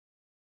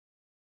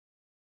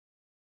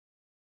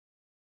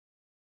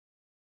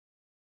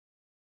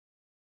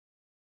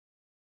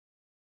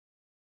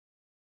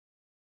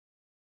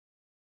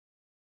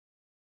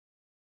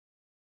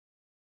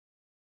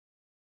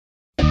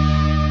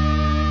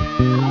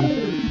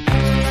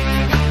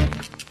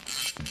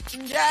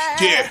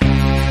Yeah.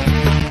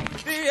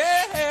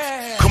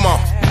 Come on.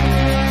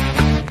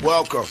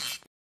 Welcome.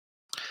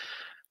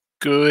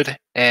 Good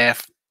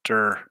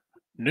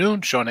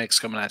afternoon. Sean Higgs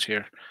coming at you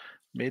here.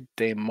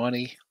 Midday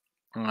Money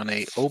on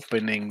a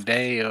opening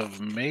day of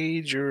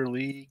Major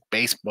League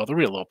Baseball. The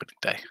real opening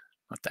day.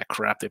 Not that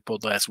crap they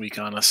pulled last week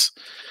on us.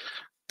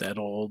 That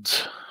old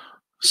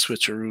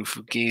switcheroo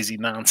fugazi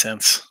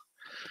nonsense.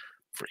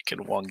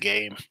 Freaking one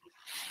game.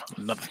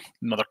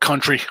 Another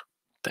country.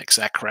 Thanks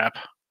that crap.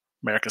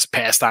 America's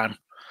pastime.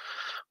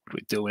 What are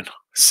we doing?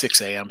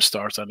 6 a.m.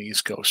 starts on the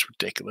East Coast.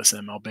 Ridiculous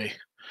MLB.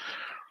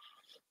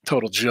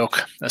 Total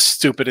joke. As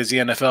stupid as the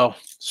NFL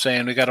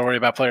saying we got to worry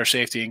about player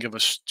safety and give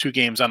us 2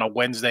 games on a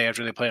Wednesday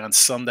after they play on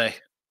Sunday.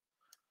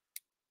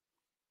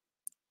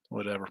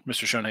 Whatever.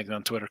 Mr. Sean Higgs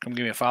on Twitter. Come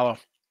give me a follow.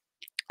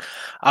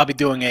 I'll be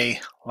doing a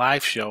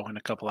live show in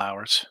a couple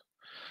hours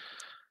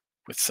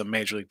with some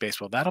Major League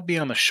Baseball. That'll be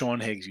on the Sean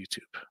Higgs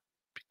YouTube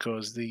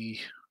because the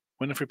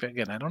Winning Free Picks,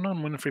 again, I don't know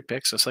Winning Free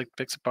Picks, just like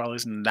Picks and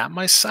Parlays, not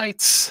my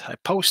sites. I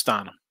post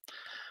on them.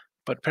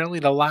 But apparently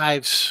the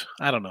lives,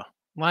 I don't know.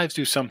 Lives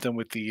do something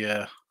with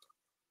the,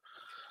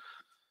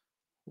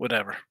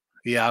 whatever,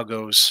 the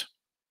algos.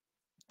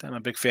 I'm a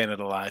big fan of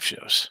the live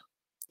shows.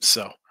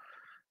 So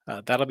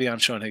that'll be on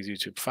Sean Higgs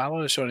YouTube.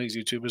 Follow the Sean Higgs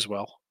YouTube as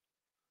well.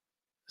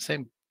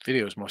 Same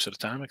videos most of the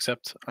time,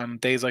 except on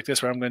days like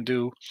this where I'm going to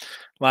do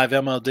live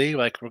MLD,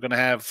 like we're going to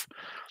have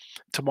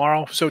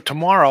tomorrow. So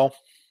tomorrow,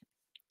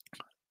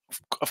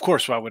 of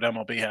course, why would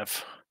MLB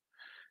have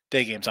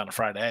day games on a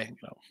Friday,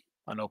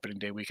 on opening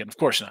day weekend? Of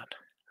course not.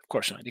 Of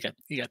course not.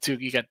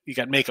 You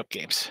got makeup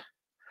games.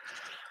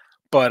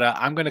 But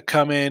I'm going to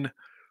come in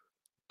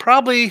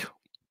probably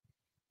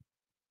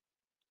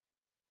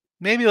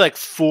maybe like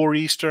 4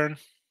 Eastern,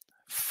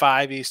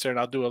 5 Eastern.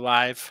 I'll do a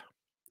live.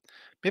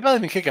 Maybe I'll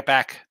even kick it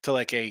back to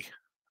like a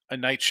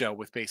night show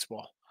with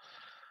baseball.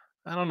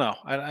 I don't know.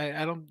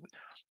 I don't.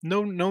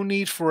 No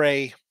need for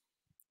a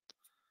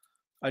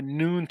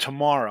noon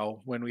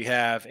tomorrow when we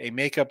have a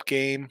makeup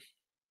game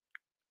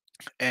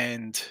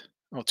and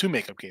 2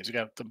 makeup games. We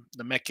got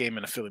the Met game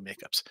and the Philly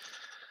makeups.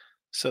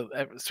 So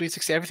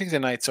 360, everything's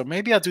at night. So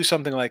maybe I'll do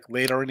something like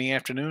later in the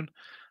afternoon.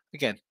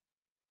 Again,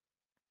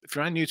 if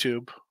you're on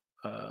YouTube,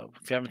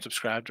 if you haven't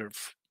subscribed or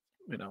if,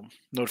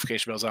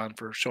 notification bells on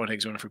for Sean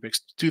Higgs Winning Free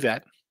Picks, do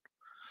that.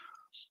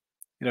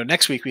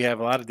 Next week we have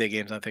a lot of day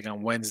games. I think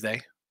on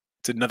Wednesday,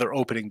 it's another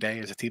opening day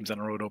as the teams on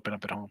the road open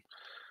up at home.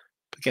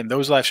 Again,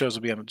 those live shows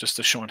will be on just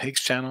the Sean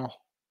Higgs channel.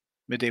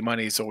 Midday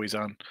Money is always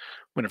on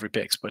Winning Free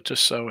Picks. But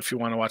just so if you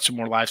want to watch some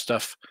more live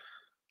stuff,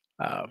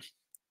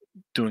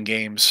 doing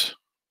games,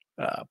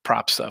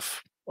 prop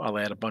stuff, I'll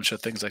add a bunch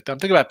of things like that. I'm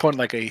thinking about putting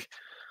like a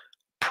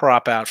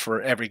prop out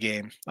for every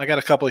game. I got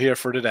a couple here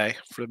for today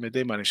for the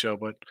Midday Money show,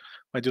 but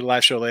when I do the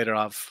live show later,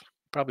 I'll have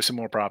probably some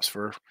more props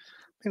for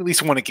at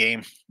least one a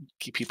game.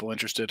 Keep people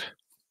interested.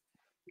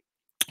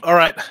 All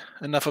right,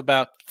 enough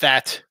about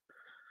that.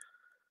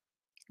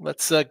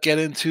 Let's get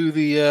into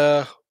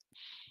the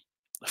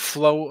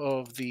flow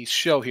of the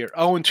show here.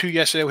 0-2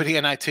 yesterday with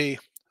the NIT.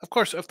 Of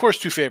course,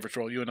 2 favorites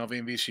roll, UNLV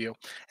and VCU.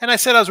 And I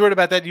said I was worried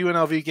about that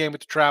UNLV game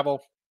with the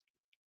travel.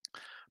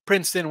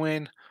 Princeton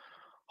win,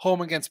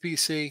 home against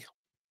BC.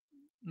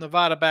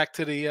 Nevada back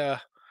to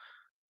the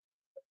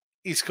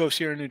East Coast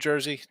here in New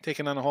Jersey,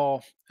 taking on the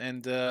Hall.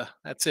 And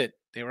that's it.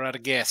 They were out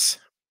of gas.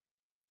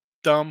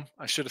 Dumb.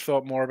 I should have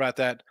thought more about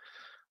that.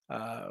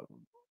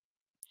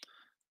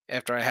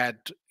 After I had,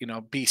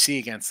 BC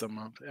against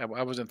them,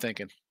 I wasn't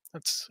thinking.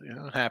 That's,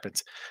 it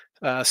happens.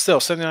 Still,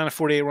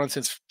 79-48 runs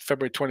since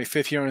February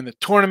 25th here in the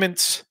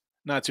tournaments.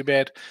 Not too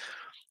bad.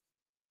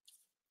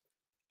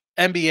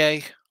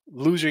 NBA,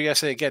 loser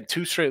yesterday. Again,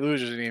 2 straight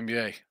losers in the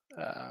NBA.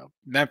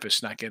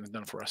 Memphis not getting it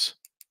done for us.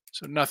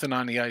 So nothing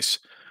on the ice.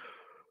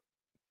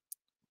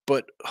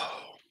 But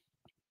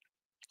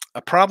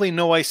probably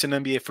no ice in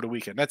NBA for the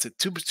weekend. That's it.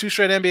 Two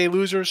straight NBA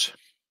losers.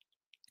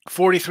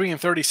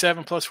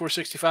 43-37 plus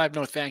 465.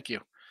 No, thank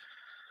you.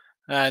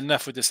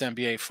 Enough with this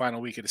NBA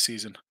final week of the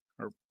season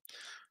or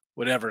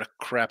whatever the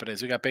crap it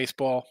is. We got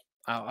baseball.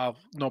 I'll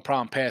no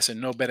problem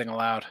passing. No betting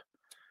allowed.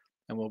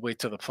 And we'll wait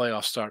till the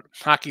playoffs start.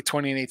 Hockey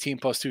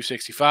 20-18 plus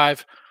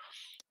 265.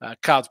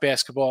 College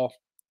basketball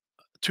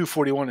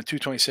 241 and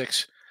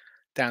 226.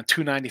 Down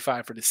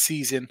 295 for the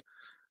season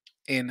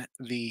in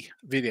the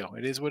video.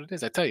 It is what it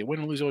is. I tell you, win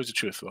and lose always the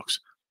truth,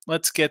 folks.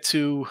 Let's get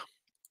to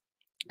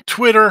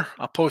Twitter.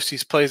 I'll post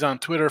these plays on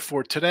Twitter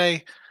for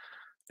today.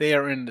 They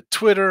are in the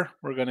Twitter.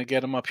 We're going to get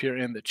them up here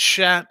in the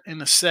chat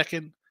in a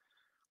second.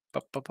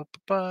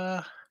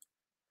 There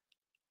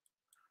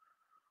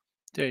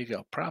you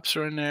go. Props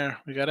are in there.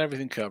 We got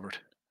everything covered.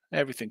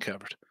 Everything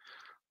covered.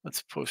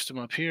 Let's post them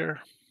up here.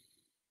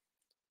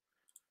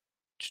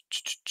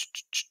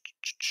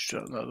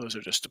 No, those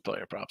are just the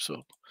player props.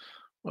 So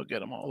we'll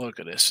get them all.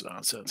 Look at this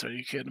nonsense. Are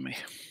you kidding me?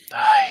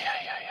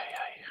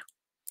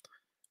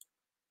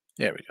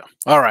 There we go.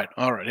 All right.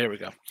 Here we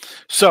go.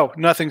 So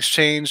nothing's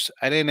changed.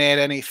 I didn't add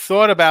any.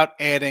 Thought about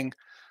adding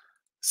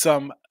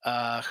some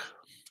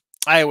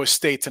Iowa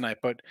State tonight,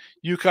 but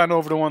UConn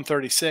over to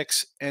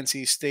 136,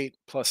 NC State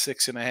plus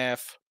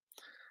 6.5,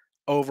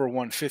 over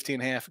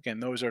 150.5.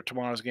 Again, those are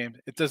tomorrow's games.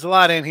 There's a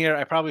lot in here.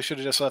 I probably should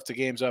have just left the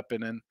games up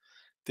and then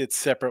did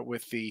separate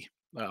with the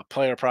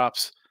player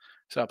props.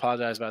 So I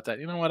apologize about that.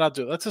 You know what I'll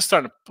do? Let's just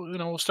start.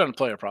 We'll start in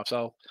player props.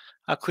 I'll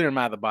clear them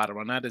out of the bottom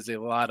one. That is a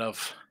lot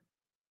of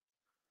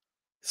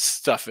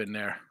stuff in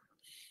there.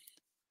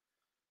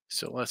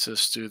 So let's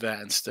just do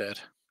that instead.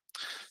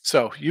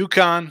 So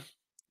UConn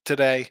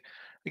today.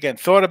 Again,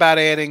 thought about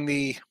adding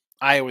the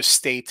Iowa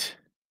State.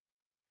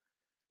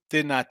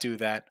 Did not do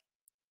that.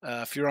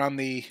 If you're on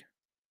the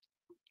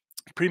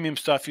premium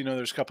stuff,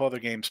 there's a couple other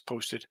games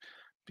posted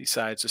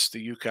besides just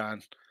the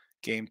UConn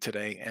game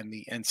today and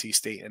the NC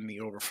State and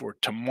the over for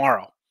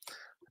tomorrow.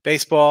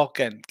 Baseball,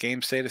 again,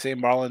 games stay the same.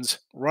 Marlins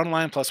run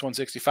line plus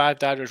 165.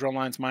 Dodgers run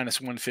lines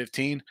minus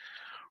 115.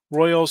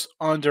 Royals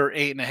under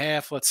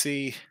 8.5. Let's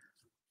see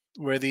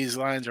where these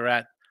lines are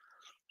at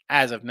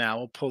as of now.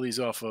 We'll pull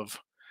these off of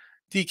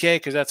DK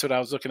because that's what I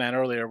was looking at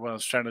earlier when I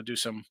was trying to do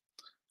some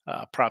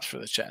props for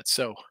the chat.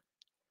 So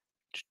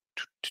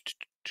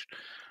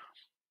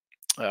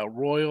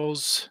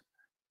Royals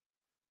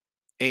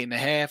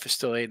 8.5 is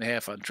still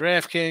 8.5 on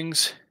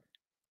DraftKings.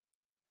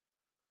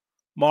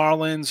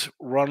 Marlins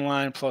run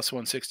line plus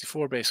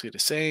 164, basically the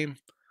same.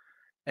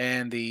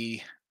 And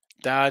the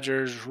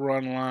Dodgers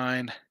run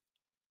line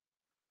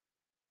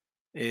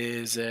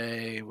is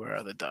where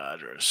are the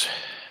Dodgers?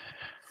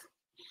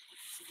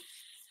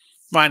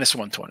 Minus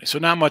 120. So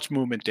not much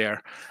movement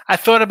there. I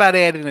thought about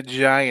adding the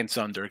Giants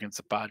under against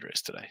the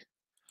Padres today.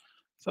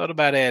 Thought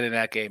about adding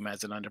that game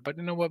as an under. But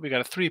you know what? We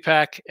got a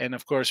 3-pack. And,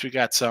 of course, we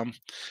got some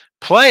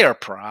player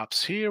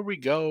props. Here we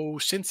go.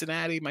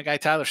 Cincinnati, my guy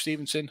Tyler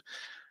Stevenson.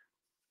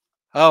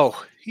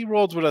 Oh, he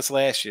rolled with us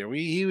last year.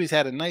 He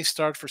had a nice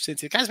start for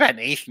Cincinnati. The guy's about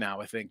an 8th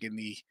now, I think, in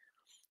the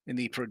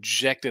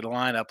projected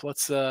lineup.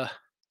 Let's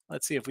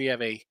see if we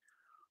have a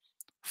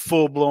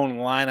full-blown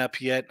lineup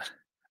yet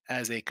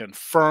as a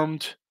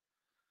confirmed.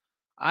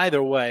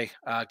 Either way,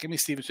 give me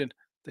Stevenson.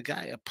 The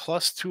guy a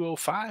plus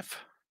 205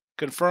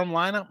 confirmed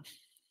lineup.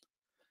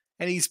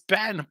 And he's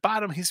batting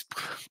bottom. He's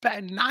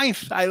batting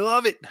 9th. I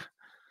love it.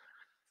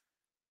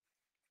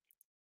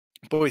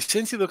 Boy,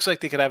 Cincy looks like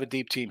they could have a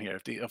deep team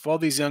here. If all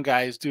these young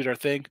guys do their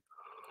thing,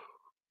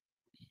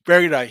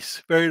 very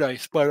nice. Very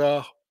nice. But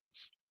I'm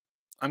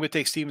going to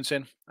take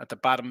Stevenson at the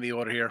bottom of the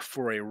order here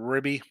for a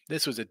Ribby.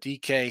 This was a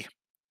DK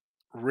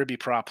Ribby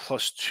prop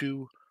plus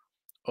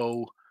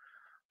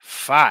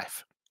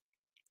 205.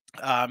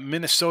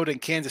 Minnesota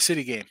and Kansas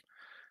City game.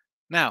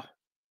 Now,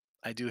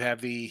 I do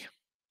have the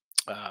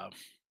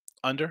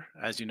under,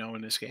 as you know,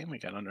 in this game. We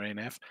got under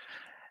 8.5.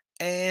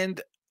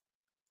 And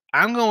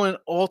I'm going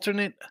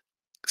alternate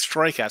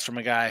strikeouts from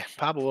a guy,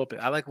 Pablo Lopez.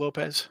 I like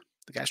Lopez.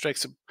 The guy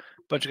strikes a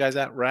bunch of guys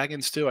out.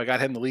 Ragans, too. I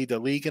got him to lead the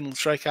league in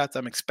strikeouts.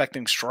 I'm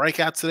expecting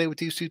strikeouts today with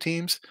these two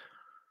teams.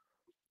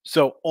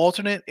 So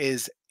alternate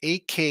is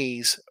 8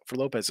 Ks for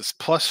Lopez. It's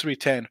plus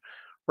 310.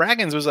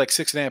 Ragans was like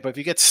 6.5, but if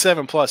you get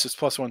 7 plus, it's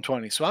plus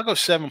 120. So I'll go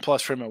 7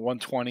 plus for him at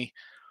 120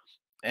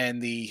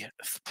 and the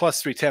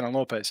plus 310 on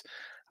Lopez.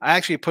 I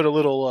actually put a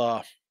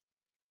little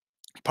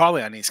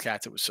parlay on these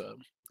cats. It was,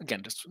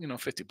 again, just,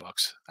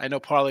 $50. I know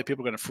parlay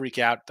people are going to freak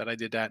out that I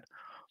did that,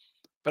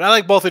 but I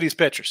like both of these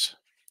pitchers.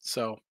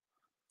 So,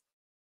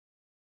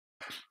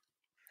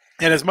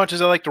 and as much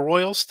as I like the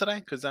Royals today,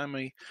 because I'm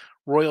a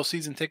Royal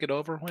season ticket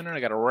over winner, I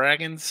got a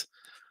Ragans.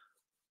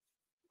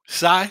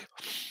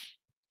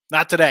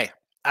 Not today.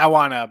 I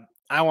want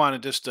to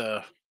just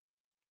a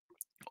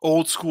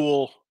old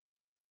school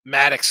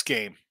Maddox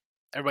game.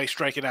 Everybody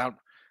striking out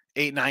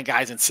 8, 9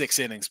 guys in 6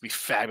 innings. Be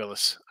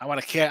fabulous. I want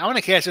to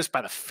catch this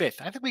by the 5th.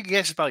 I think we can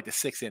catch this by like the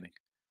 6th inning.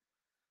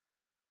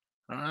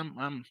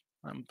 I'm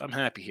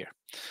happy here.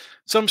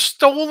 Some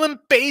stolen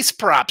base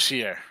props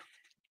here.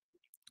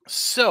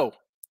 So,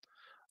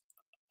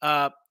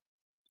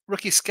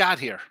 rookie Scott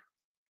here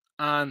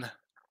on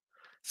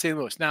St.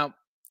 Louis. Now,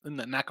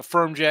 not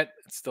confirmed yet.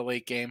 It's the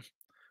late game.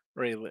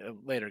 Very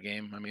later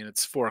game. I mean,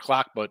 it's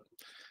 4:00, but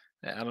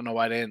I don't know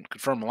why they didn't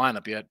confirm the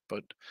lineup yet.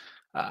 But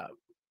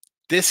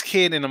this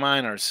kid in the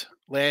minors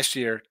last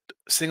year,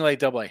 single A,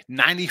 double A,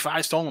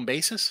 95 stolen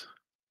bases.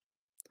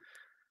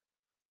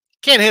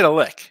 Can't hit a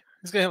lick.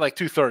 He's gonna hit like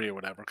 230 or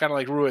whatever, kind of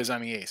like Ruiz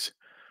on the A's.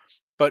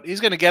 But he's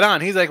gonna get on.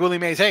 He's like Willie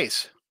Mays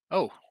Hayes.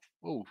 I'm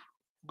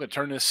gonna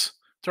turn this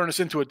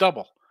into a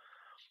double.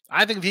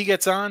 I think if he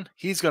gets on,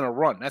 he's gonna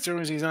run. That's the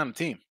reason he's on the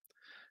team.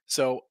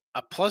 So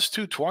a plus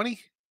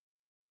 220.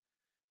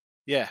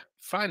 Yeah,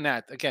 find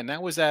that. Again,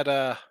 that was at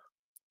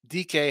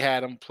DK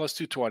had him plus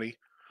 220.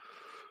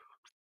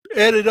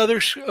 And another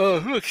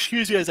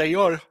excuse me as I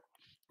yawn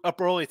up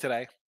early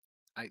today.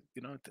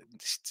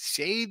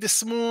 Shade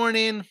this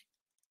morning.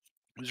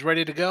 Was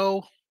ready to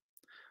go.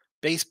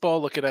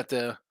 Baseball, looking at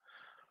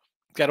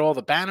got all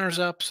the banners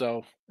up.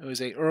 So it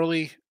was a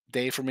early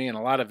day for me and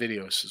a lot of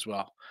videos as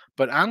well.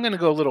 But I'm gonna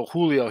go a little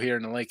Julio here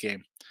in the late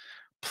game.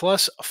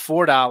 Plus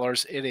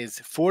 $4. It is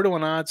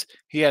 4-1 odds.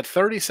 He had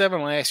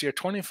 37 last year,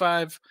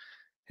 25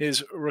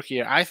 his rookie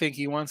year. I think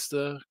he wants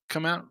to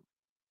come out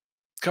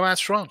come out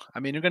strong. I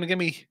mean, you're going to give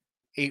me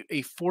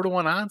a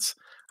 4-1 odds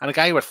on a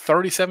guy who had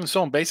 37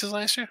 stolen bases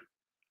last year?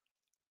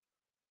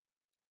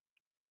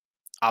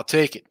 I'll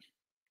take it.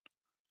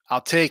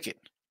 I'll take it.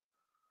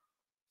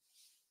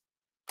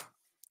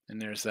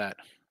 And there's that.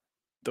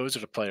 Those are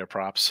the player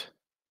props.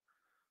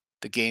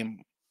 The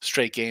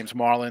straight games,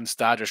 Marlins,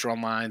 Dodgers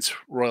run lines,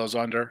 Royals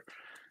under.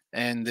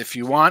 And if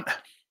you want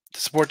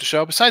to support the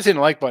show, besides hitting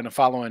the like button and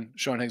following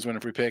Sean Higgs winning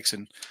free picks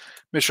and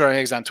Mr.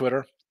 Higgs on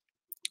Twitter,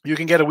 you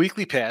can get a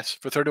weekly pass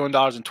for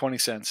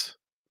 $31.20. It's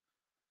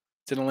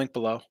in the link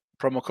below.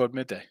 Promo code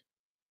midday.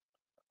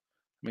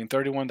 I mean,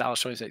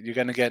 $31.20. You're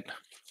going to get,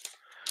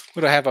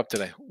 what do I have up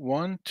today?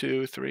 1,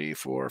 2, 3,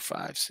 4,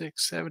 5,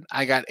 6, 7.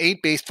 I got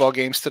 8 baseball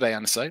games today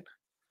on the site.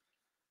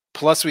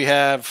 Plus, we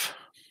have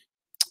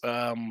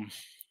the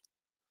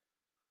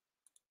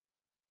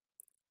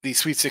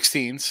Sweet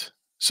 16s.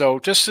 So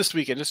just this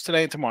weekend, just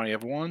today and tomorrow, you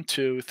have 1,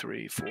 2,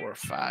 3, 4,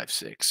 5,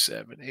 6,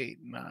 7, 8,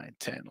 9,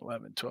 10,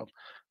 11, 12,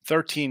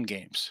 13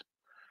 games.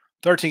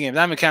 13 games.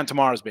 I'm going to count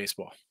tomorrow's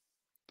baseball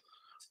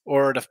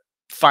or the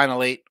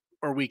final 8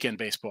 or weekend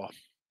baseball.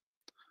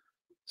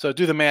 So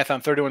do the math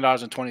on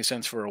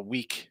 $31.20 for a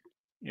week.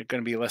 You're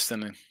going to be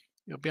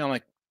you'll be on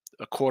like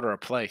a quarter a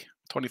play,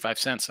 25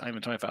 cents, not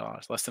even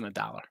 $25, less than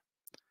 $1.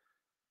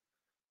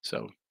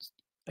 So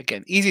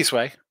again, easiest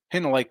way,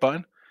 hitting the like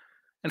button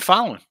and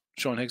following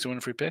Sean Higgs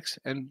winning free picks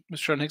and Mr.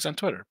 Sean Higgs on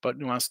Twitter. But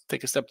you want to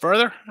take a step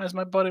further, as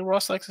my buddy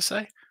Ross likes to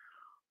say?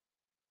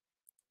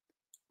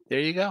 There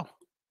you go.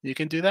 You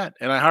can do that.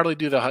 And I hardly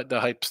do the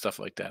hype stuff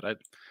like that.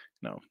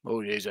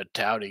 He's a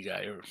touty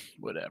guy or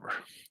whatever.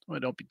 Well,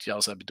 don't be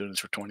jealous. I've been doing this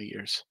for 20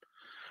 years.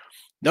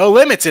 No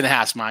Limit's in the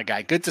house, my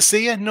guy. Good to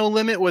see you. No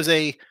Limit was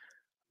a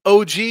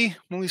OG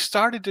when we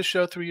started the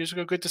show 3 years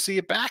ago. Good to see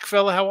you back,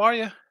 fella. How are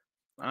you?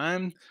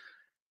 I'm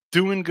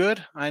doing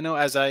good. I know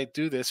as I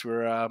do this,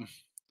 we're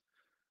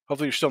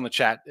hopefully you're still in the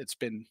chat. It's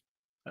been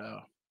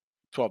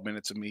 12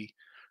 minutes of me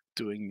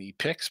doing the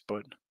picks,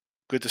 but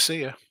good to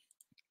see you.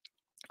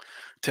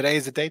 Today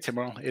is the day,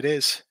 tomorrow. It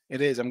is.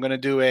 I'm going to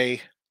do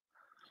a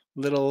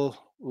little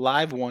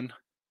live one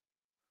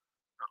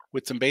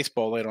with some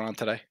baseball later on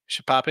today. You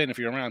should pop in if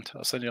you're around.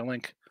 I'll send you a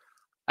link.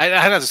 I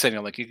have to send you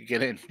a link. You can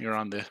get in. You're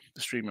on the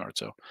StreamYard.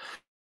 So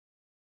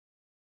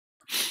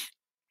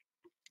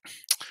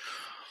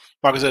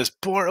Marcos says,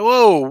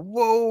 whoa.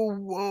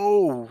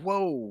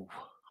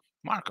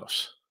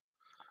 Marcos.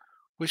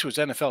 Wish it was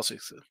NFL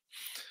 6.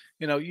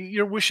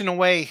 You're wishing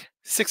away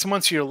 6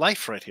 months of your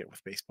life right here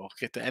with baseball.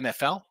 Get the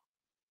NFL.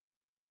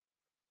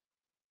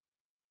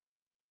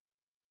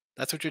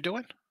 That's what you're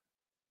doing?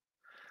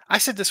 I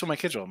said this when my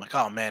kids were. I'm like,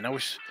 oh man, I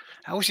wish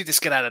you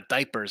just get out of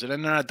diapers. And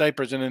then they're out of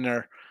diapers and then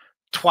they're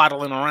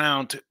twaddling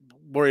around to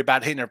worry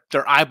about hitting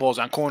their eyeballs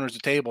on corners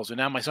of tables. And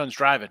now my son's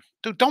driving.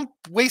 Dude, don't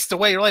waste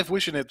away your life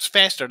wishing it's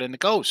faster than it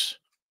goes.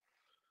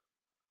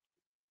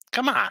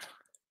 Come on.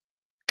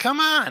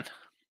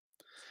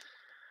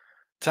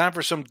 Time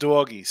for some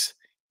doggies.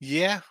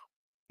 Yeah,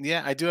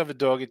 I do have a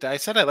doggy. I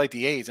said I like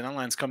the A's, and that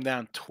line's come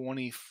down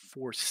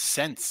 24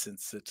 cents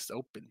since it's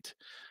opened.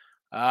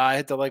 I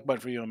hit the like button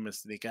for you,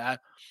 Miss Danica.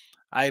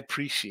 I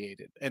appreciate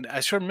it. And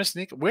I sure Miss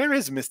Danica. Where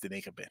is Miss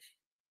Danica been?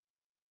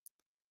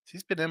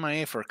 She's been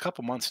MIA for a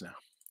couple months now.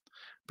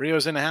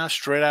 Brio's in the house,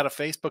 straight out of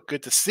Facebook.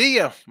 Good to see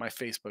you, my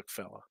Facebook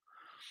fella.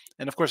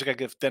 And of course, I got to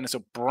give Dennis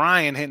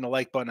O'Brien hitting the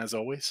like button as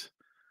always.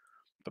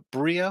 But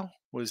Brio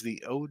was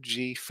the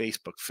OG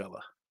Facebook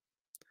fella.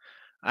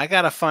 I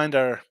got to find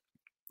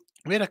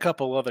we had a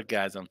couple other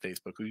guys on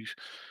Facebook who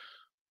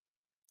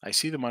I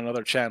see them on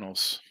other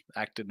channels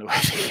acting the way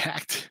they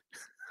act.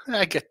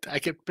 I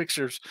get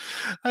pictures.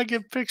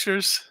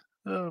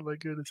 Oh my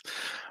goodness.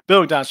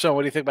 Bill McDonald, Sean,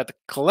 what do you think about the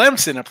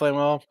Clemson? They're playing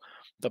well.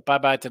 The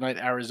bye-bye tonight,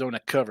 Arizona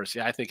covers.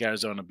 Yeah, I think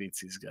Arizona beats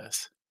these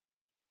guys.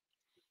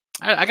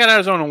 I got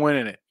Arizona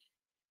winning it.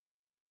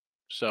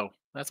 So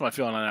that's my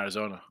feeling on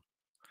Arizona.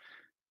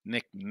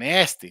 Nick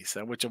Nasty.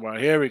 So which one?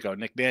 Here we go.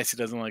 Nick Nasty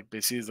doesn't like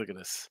BCs. Look at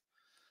this.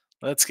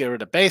 Let's get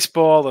rid of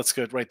baseball. Let's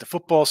go right to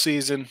football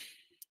season.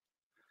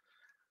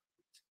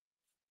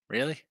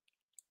 Really?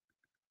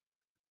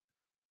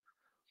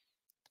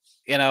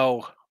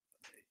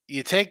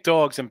 You take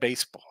dogs in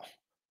baseball.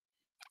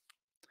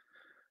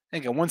 I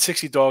think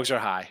 160 dogs are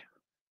high.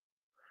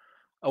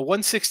 A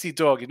 160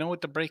 dog, you know what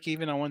the break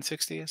even on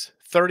 160 is?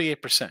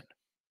 38%.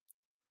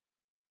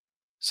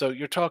 So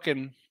you're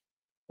talking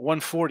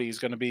 140 is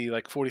going to be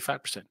like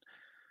 45%.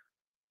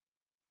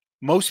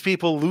 Most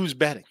people lose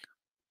betting.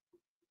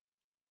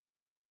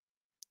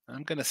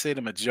 I'm going to say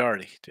the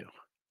majority do.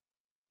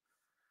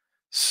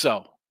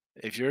 So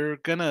if you're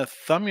going to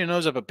thumb your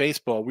nose up at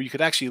baseball where you could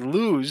actually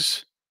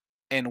lose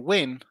and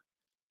win,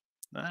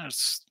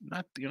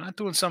 you're not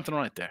doing something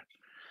right there.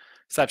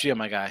 Stop you,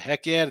 my guy.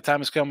 Heck yeah, the time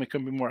has come. We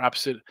couldn't be more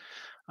opposite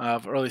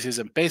of early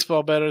season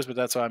baseball bettors, but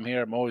that's why I'm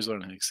here. I'm always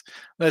learning things.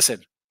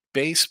 Listen,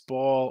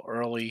 baseball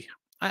early.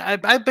 I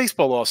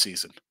baseball all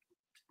season.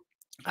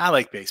 I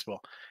like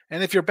baseball.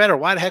 And if you're better,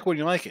 why the heck would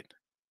you like it?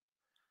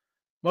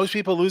 Most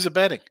people lose at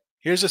betting.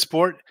 Here's a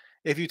sport.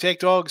 If you take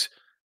dogs,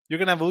 you're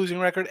going to have a losing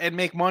record and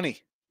make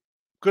money.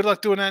 Good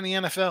luck doing that in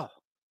the NFL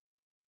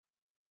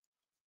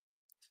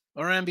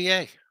or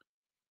NBA.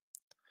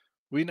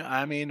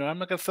 I mean, I'm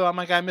not gonna throw out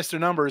my guy, Mr.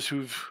 Numbers,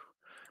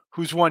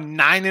 who's won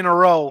 9 in a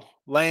row,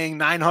 laying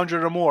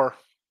 900 or more.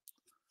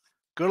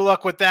 Good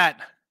luck with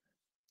that.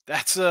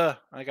 That's I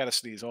gotta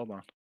sneeze. Hold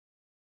on.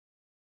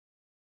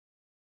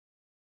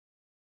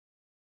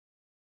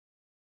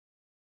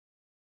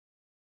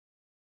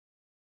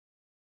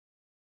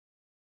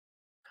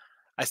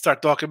 I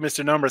start talking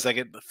Mr. Numbers, I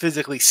get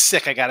physically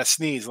sick. I gotta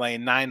sneeze,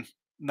 laying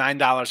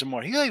 $9 or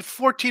more. He laid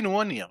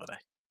 14-1 the other day.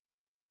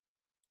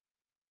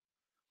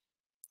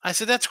 I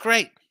said, that's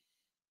great.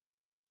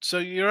 So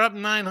you're up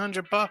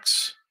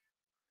 $900.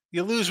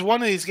 You lose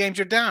one of these games,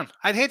 you're down.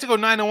 I'd hate to go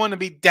 9-1 and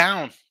be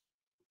down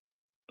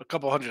a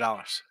couple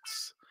 $100.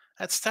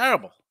 That's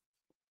terrible.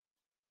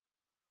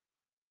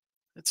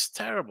 It's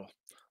terrible.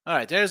 All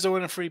right, there's the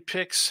Winner Free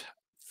Picks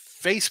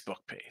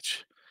Facebook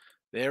page.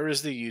 There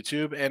is the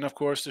YouTube and, of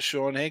course, the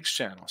Sean Higgs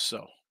channel.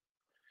 So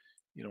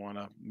you don't want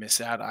to miss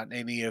out on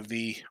any of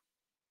the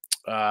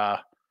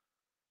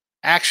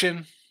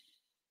action.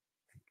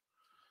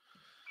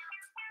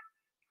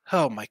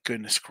 Oh, my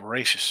goodness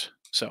gracious.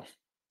 So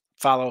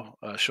follow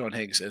Sean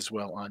Higgs as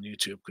well on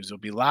YouTube because he'll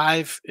be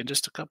live in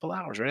just a couple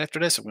hours. Right after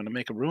this, I'm going to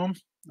make a room.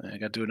 I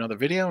got to do another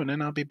video, and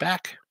then I'll be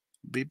back.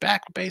 Be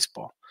back with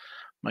baseball.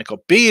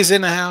 Michael B is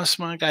in the house,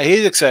 my guy.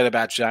 He's excited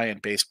about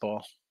Giant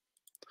baseball.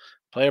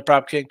 Player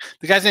Prop King.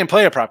 The guy's named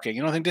Player Prop King.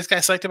 You don't think this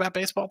guy's psyched about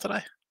baseball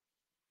today?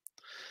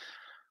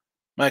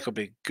 Michael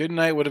B. Good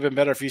night would have been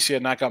better if UC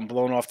had not gotten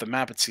blown off the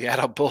map at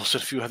Seattle.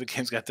 Bullshit. A few other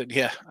games got that.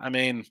 Yeah, I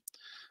mean,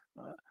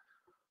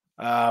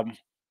 I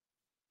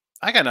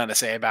got nothing to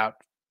say about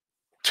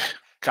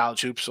college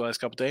hoops the last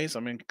couple days.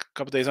 I mean, a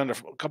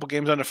couple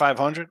games under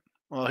 500.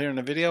 Well, here in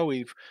the video,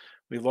 we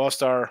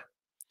lost our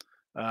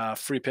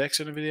free picks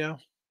in the video.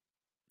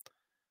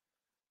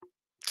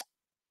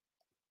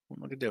 What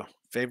am I gonna do?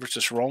 Favorites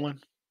just rolling.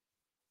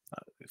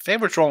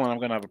 Favorites rolling. I'm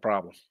gonna have a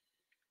problem.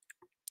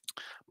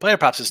 Player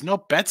Pop says no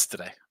bets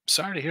today.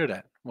 Sorry to hear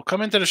that. We'll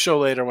come into the show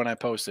later when I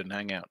post it and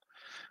hang out.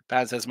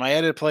 Pat says my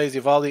edit plays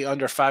Evaldi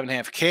under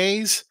 5.5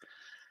 Ks.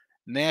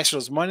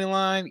 Nationals money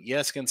line,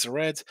 yes, against the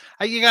Reds.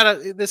 You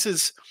gotta. This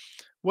is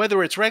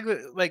whether it's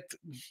regular, like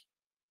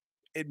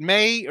in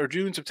May or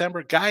June,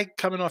 September. Guy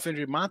coming off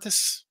injury.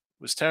 Montes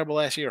was terrible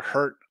last year.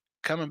 Hurt,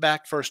 coming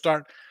back first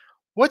start.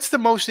 What's the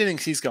most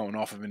innings he's going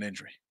off of an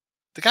injury?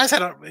 The guy's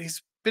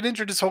he's been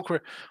injured his whole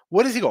career.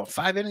 What is he going?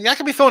 5 innings? That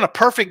could be throwing a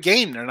perfect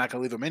game. They're not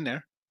gonna leave him in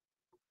there.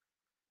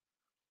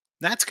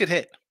 Nats could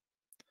hit.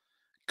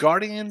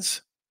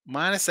 Guardians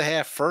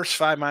 -0.5. First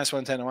 5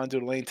 -110. I want to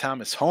do the Lane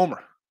Thomas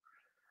homer.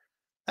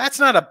 That's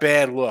not a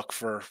bad look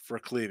for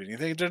Cleveland. You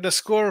think they're to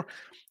score,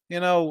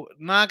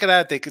 knock it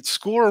out. They could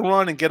score a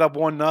run and get up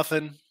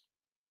 1-0.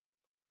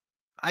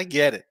 I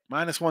get it.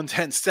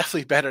 -110 is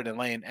definitely better than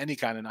laying any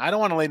kind of. I don't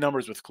want to lay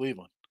numbers with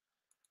Cleveland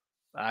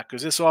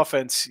because this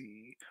offense,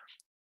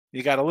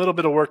 you got a little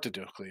bit of work to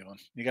do, Cleveland.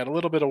 You got a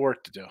little bit of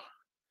work to do.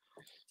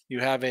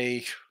 You have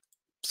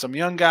some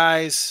young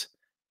guys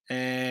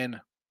and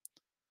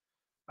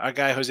our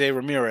guy Jose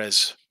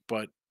Ramirez,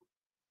 but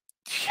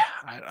yeah,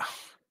 I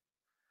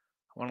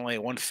want to lay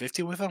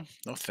 150 with him.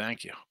 No,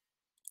 thank you.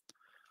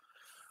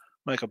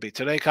 Michael B.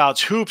 Today,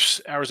 college hoops.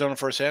 Arizona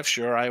first half.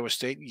 Sure. Iowa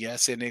State.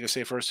 Yes. San Diego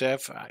State first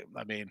half.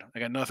 I mean, I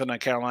got nothing on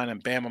Carolina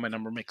and Bama. My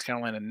number makes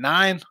Carolina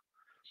 9.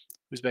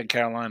 Who's betting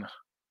Carolina?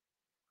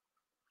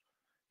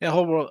 Yeah,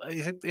 whole world.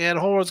 Yeah, the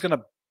whole world's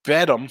gonna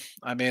bet them.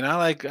 I mean, I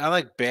like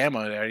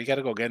Bama there. You got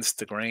to go against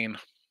the grain.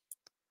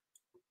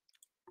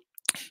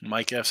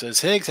 Mike F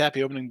says Higgs.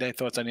 Happy opening day.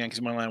 Thoughts on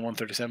Yankees money line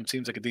 137.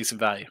 Seems like a decent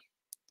value.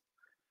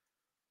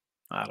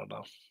 I don't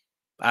know.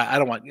 I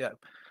don't want. Yeah.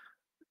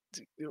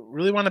 You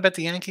really want to bet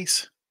the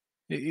Yankees?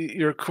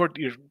 You're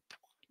Cortez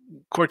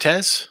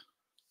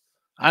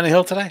on the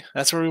hill today?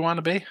 That's where we want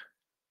to be?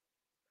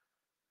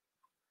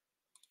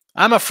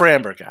 I'm a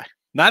Framber guy.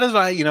 Not as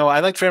I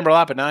like Framber a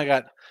lot, but now I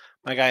got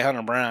my guy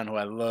Hunter Brown, who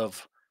I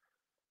love.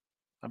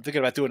 I'm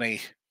thinking about doing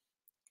a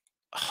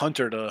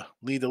Hunter to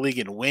lead the league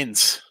in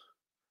wins.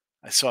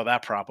 I saw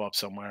that prop up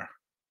somewhere.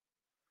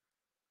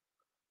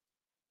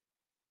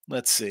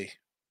 Let's see.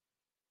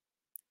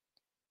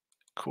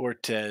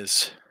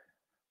 Cortez.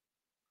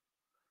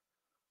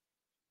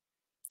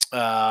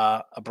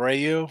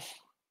 Abreu.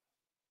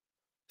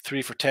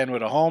 3 for 10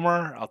 with a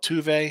homer.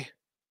 Altuve.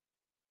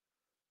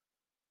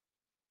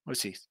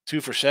 What's he?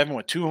 2 for 7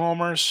 with 2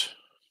 homers.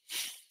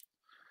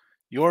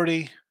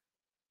 Yordi.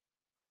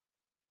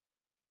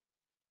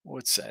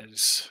 What's that?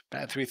 It's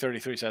bat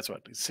 333. So that's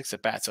what 6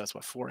 at bats. So that's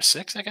what 4 or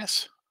 6, I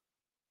guess.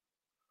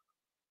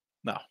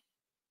 No,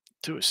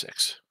 2 or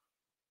 6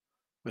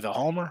 with a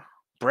homer.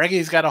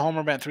 Breggy's got a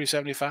homer bat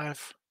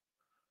 375.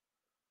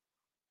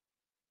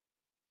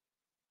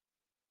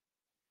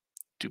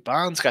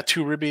 Dubon's got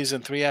 2 ribbies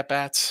and 3 at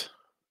bats.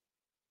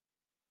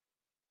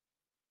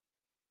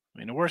 I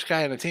mean, the worst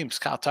guy on the team is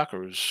Kyle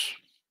Tucker, who's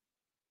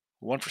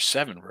 1 for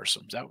 7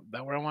 versus him. Is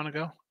that where I want to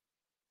go?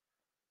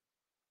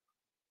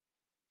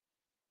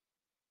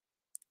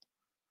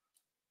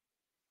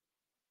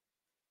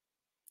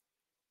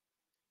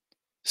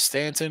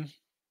 Stanton,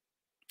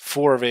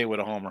 4 of 8 with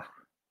a homer.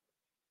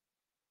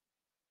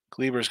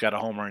 Kleber's got a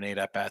homer and 8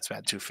 at-bats,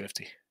 batting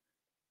 250.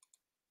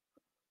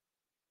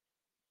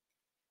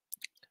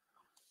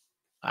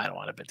 I don't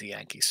want to bet the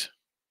Yankees.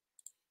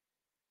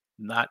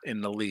 Not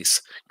in the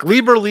least.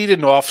 Kleber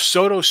leading off,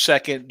 Soto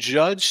second,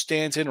 Judge,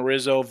 Stanton,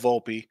 Rizzo,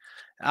 Volpe,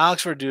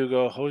 Alex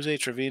Verdugo, Jose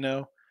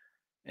Trevino,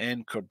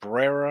 and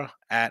Cabrera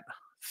at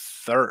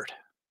third.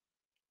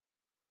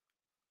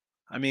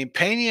 I mean,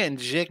 Pena and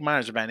Jake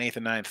Myers are about 8th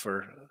and 9th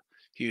for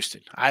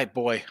Houston. I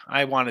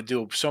want to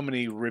do so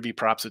many ribby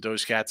props with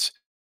those cats.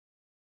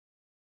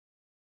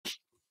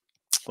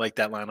 Like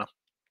that lineup.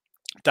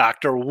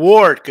 Dr.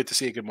 Ward, good to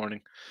see you. Good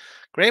morning.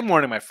 Great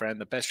morning, my friend.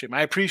 The best stream.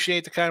 I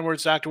appreciate the kind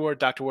words, Dr. Ward.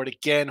 Dr. Ward,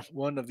 again,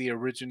 one of the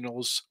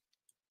originals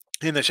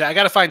in the chat. I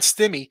got to find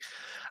Stimmy.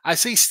 I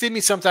see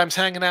Stimmy sometimes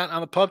hanging out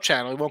on the pub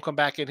channel. He won't come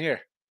back in here.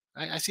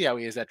 I see how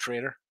he is, that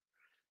traitor.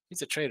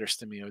 He's a traitor,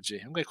 Stimmy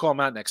OG. I'm going to call him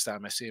out next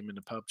time I see him in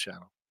the pub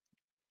channel.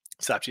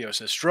 Stop Gio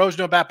says, Stroh's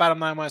no bat, bottom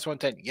 9, minus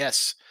 110.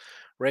 Yes.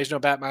 Ray's no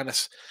bat,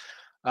 minus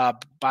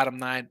bottom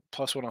 9,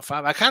 plus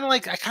 105. I kind of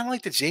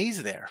like the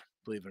Jays there,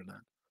 believe it or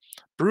not.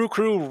 Brew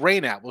Crew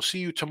rain out. We'll see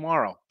you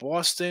tomorrow.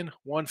 Boston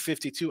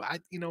 152. I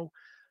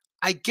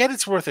get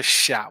it's worth a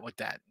shot with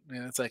that.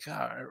 It's like,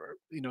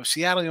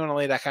 Seattle, you want to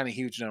lay that kind of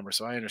huge number,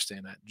 so I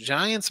understand that.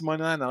 Giants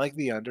money line, I like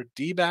the under.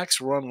 D-backs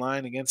run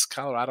line against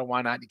Colorado.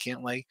 Why not? You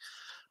can't lay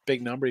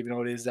big number, even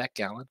though it is that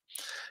gallon.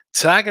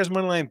 Tigers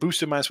money line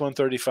boosted minus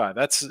 135.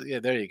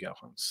 There you go.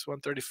 It's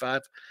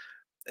 135.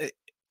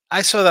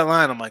 I saw that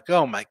line. I'm like,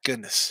 oh my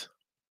goodness.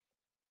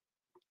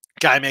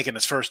 Guy making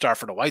his first start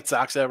for the White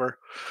Sox ever.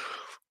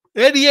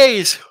 And the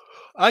A's.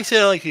 I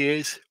say I like the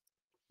A's.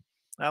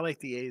 I like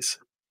the A's.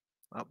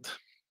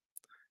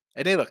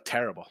 And they look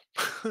terrible.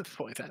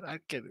 Boy,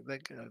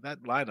 that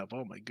lineup,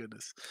 oh my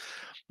goodness.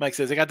 Mike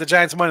says, I got the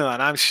Giants money line.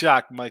 I'm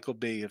shocked, Michael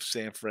B. of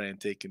San Fran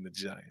taking the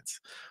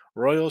Giants.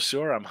 Royal,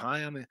 sure, I'm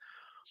high on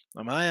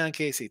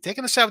KC.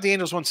 Taking a shot with the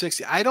Angels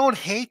 160. I don't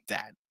hate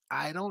that.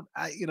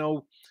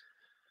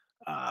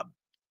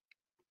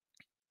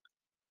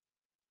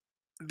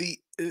 The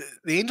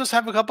Angels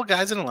have a couple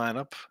guys in the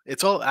lineup.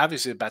 It's all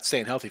obviously about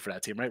staying healthy for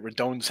that team, right?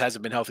 Rendon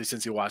hasn't been healthy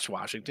since he watched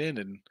Washington,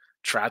 and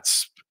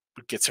Trotz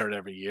gets hurt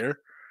every year.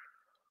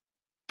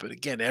 But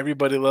again,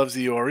 everybody loves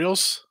the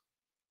Orioles.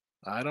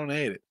 I don't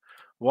hate it.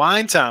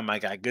 Wine Time, my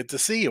guy. Good to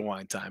see you,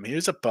 Wine Time.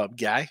 Here's a pub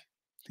guy.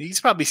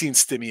 He's probably seen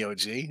Stimmy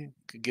OG.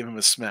 Could give him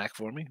a smack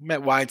for me.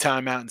 Met Wine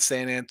Time out in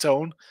San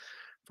Antone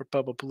for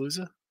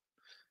Pubapalooza.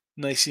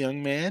 Nice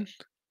young man.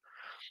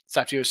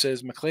 Sapio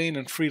says McLean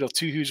and Friedel,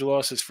 2 huge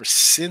losses for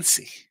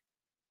Cincy.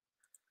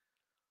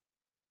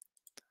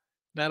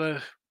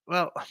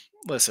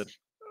 Listen,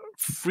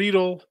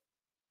 Friedel,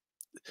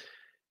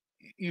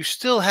 you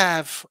still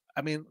have,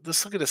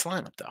 let's look at this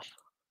lineup, though.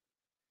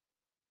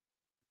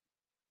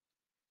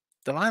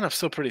 The lineup's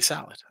still pretty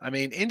solid.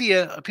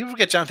 India, people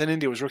forget Jonathan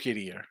India was rookie of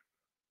the year.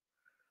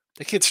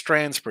 The kid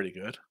Strand's pretty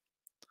good.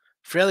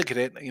 Fraley could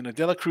hit.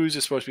 De La Cruz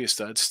is supposed to be a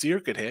stud. Steer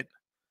could hit.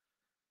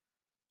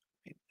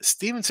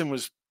 Stevenson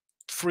was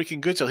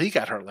freaking good till he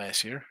got hurt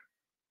last year.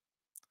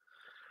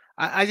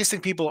 I just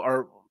think people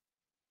are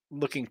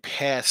looking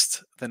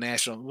past the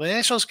Nationals. The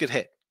Nationals could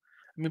hit.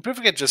 People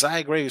forget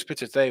Josiah Gray, who's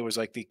pitched today, was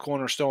like the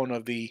cornerstone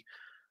of the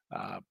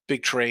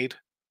big trade.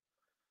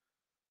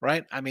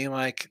 Right?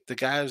 The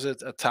guy was a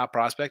top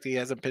prospect. He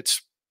hasn't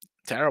pitched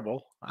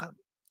terrible.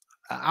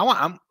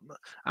 I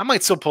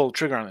might still pull the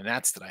trigger on the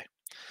Nats today.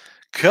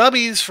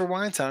 Cubbies for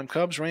Wine Time.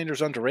 Cubs,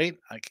 Rangers under 8.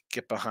 I could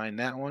get behind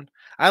that one.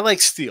 I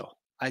like Steele.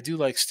 I do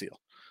like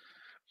Steele.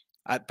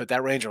 But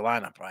that Ranger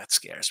lineup, that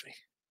scares me.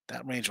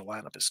 That Ranger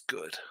lineup is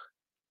good.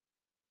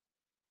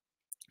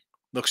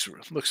 Looks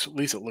at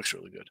least it looks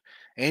really good.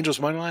 Angels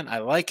money line, I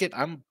like it.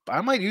 I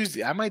might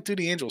do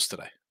the Angels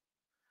today.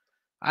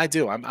 I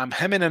do. I'm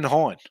hemming and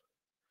hawing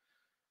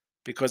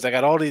because I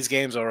got all these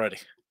games already.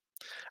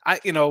 I'm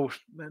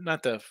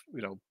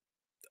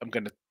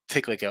gonna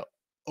take like a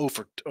 0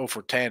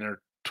 for 10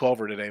 or 12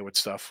 today with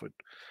stuff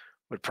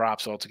with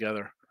props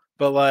altogether.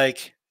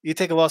 But you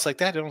take a loss like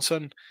that, all of a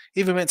sudden,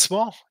 even meant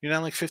small, you're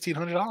down like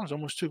 $1,500,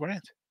 almost $2,000.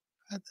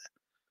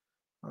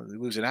 You're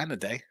losing that in a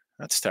day.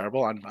 That's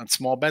terrible on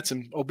small bets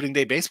and opening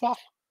day baseball.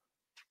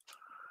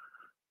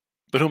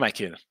 But who am I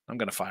kidding? I'm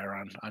gonna fire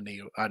on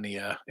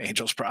the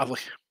Angels probably.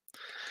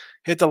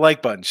 Hit the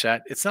like button,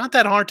 chat. It's not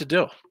that hard to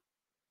do.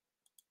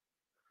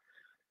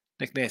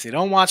 Nick Nancy,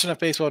 don't watch enough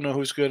baseball to know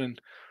who's good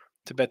and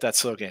to bet that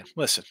slow game.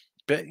 Listen,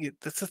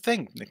 that's the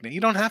thing, Nick.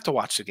 You don't have to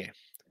watch the game.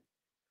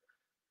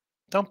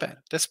 Don't bet it.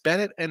 Just bet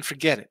it and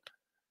forget it.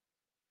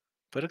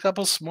 Put a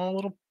couple small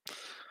little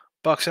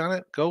bucks on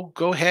it.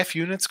 Go half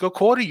units. Go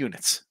quarter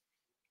units.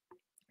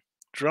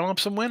 Draw up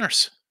some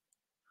winners.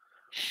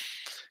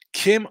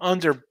 Kim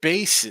under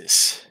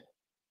bases.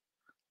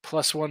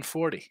 Plus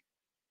 140.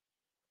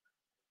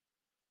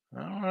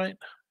 All right.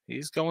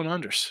 He's going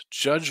unders.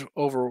 Judge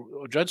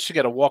to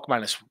get a walk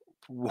minus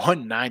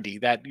 190.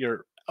 That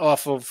you're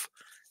off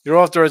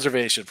the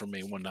reservation for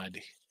me,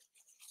 190.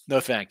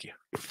 No, thank you.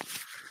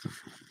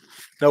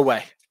 No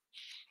way.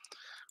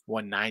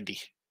 190.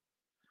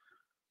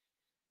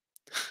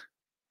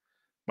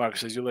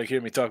 Marcus says, you like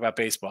hearing me talk about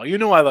baseball. You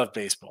know I love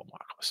baseball,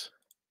 Marcos.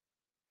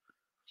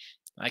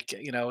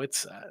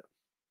 It's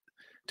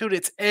dude,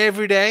 it's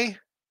every day.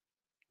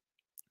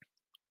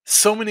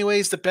 So many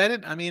ways to bet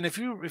it. I mean, if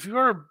you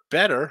are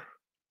better,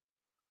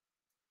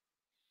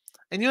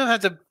 and you don't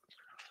have to.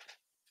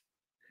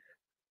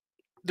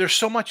 There's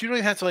so much you don't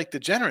even have to like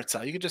degenerate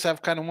style. You can just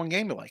have kind of one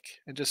game you like,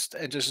 and just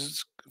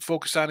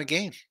focus on a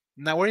game,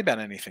 not worry about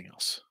anything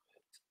else.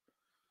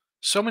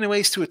 So many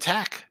ways to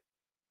attack.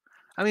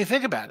 I mean,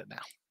 think about it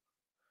now.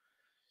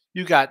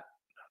 You got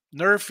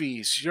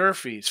nerfies,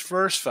 yerfies,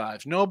 first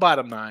fives, no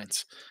bottom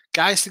nines,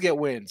 guys to get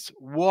wins,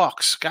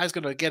 walks, guys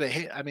going to get a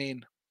hit. I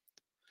mean,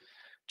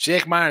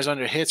 Jake Myers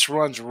under hits,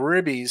 runs,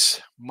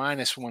 ribbies,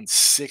 minus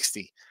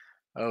 160.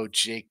 Oh,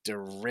 Jake the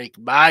Rake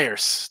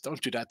Myers.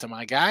 Don't do that to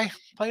my guy.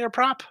 Play your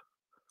prop.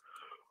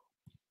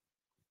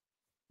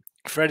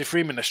 Freddie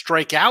Freeman to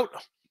strike out.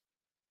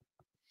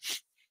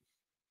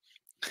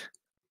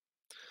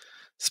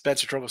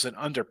 Spencer Torkelson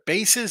under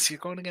bases. You're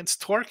going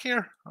against Torque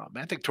here? Oh,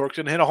 man, I think Torque's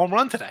going to hit a home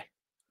run today.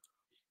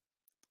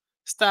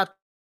 Stop.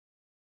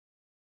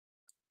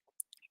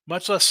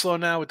 Much less slow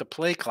now with the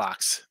play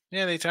clocks.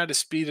 Yeah, they tried to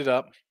speed it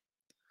up.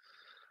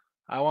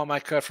 I want my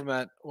cut from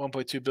that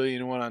 1.2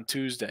 billion one on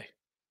Tuesday.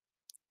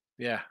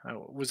 Yeah,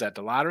 was that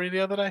the lottery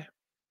the other day?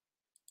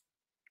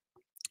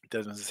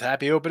 Desmond says,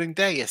 happy opening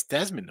day. Yes,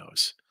 Desmond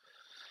knows.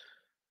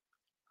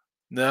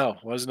 No,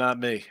 was not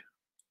me.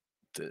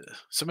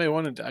 Somebody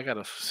wanted, I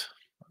didn't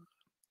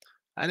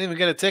even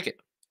get a ticket.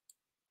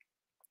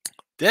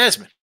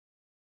 Desmond.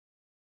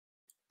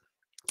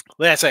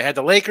 Last I had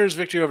the Lakers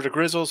victory over the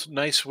Grizzlies.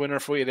 Nice winner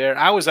for you there.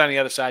 I was on the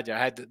other side there. I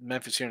had the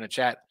Memphis here in the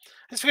chat.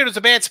 I just figured it was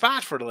a bad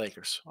spot for the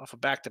Lakers off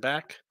of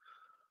back-to-back.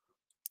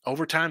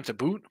 Overtime to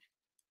boot.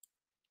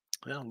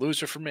 Well,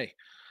 loser for me.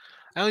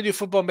 I only do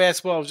football and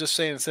basketball. I was just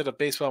saying instead of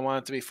baseball, I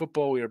want it to be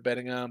football. We were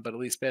betting on, but at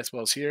least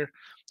basketball's here.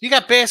 You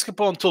got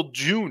basketball until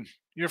June.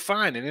 You're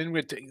fine, and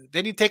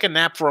then you take a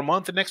nap for a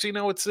month, and next thing you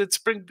know, it's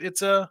spring.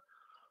 It's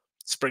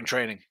spring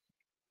training.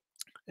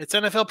 It's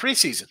NFL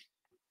preseason.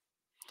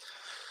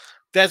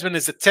 Desmond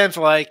is the 10th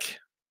like.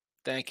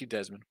 Thank you,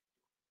 Desmond.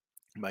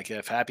 Mike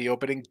F. Happy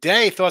opening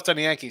day. Thoughts on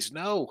the Yankees?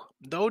 No,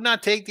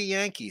 not take the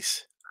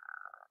Yankees.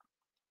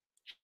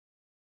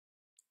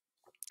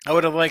 I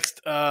would have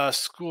liked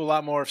school a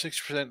lot more if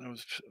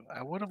 60%.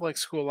 I would have liked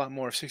school a lot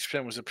more if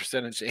 60% was the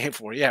percentage to aim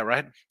for. Yeah,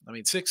 right. I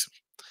mean, 6.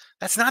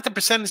 That's not the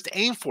percentage to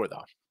aim for,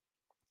 though.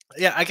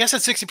 Yeah, I guess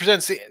that 60%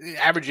 is the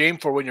average aim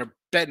for when you're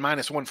betting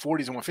minus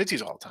 140s and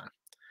 150s all the time.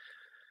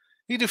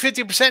 You do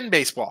 50% in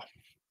baseball.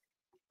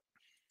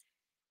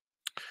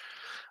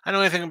 I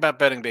know anything about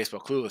betting baseball.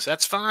 Clueless.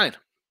 That's fine.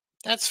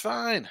 That's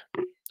fine.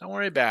 Don't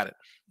worry about it.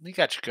 We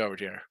got you covered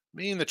here.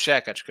 Me and the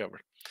chat got you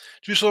covered.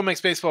 Juice Low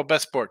makes baseball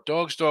best sport.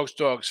 Dogs, dogs,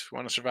 dogs.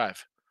 Want to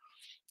survive.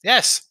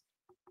 Yes.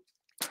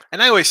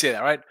 And I always say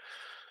that, right?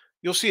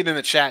 You'll see it in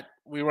the chat.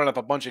 We run up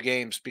a bunch of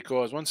games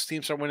because once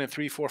teams start winning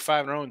 3, 4,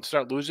 5 in a row and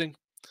start losing,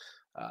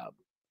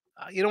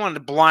 you don't want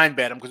to blind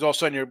bet them because all of a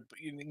sudden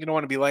you don't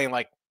want to be laying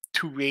like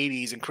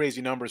 280s and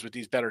crazy numbers with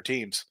these better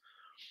teams.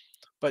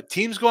 But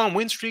teams go on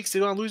win streaks, they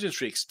go on losing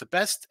streaks. The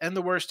best and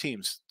the worst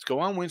teams go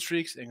on win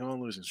streaks and go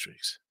on losing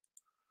streaks.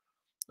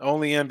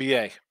 Only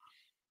NBA.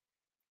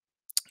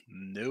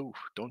 No,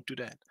 don't do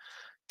that.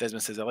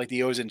 Desmond says, I like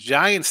the O's and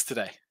Giants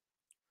today.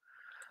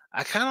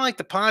 I kind of like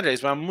the Padres,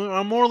 but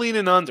I'm more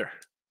leaning under.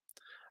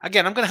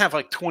 Again, I'm going to have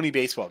like 20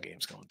 baseball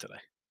games going today.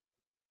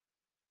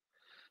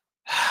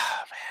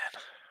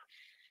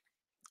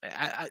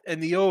 Man.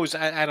 And the O's,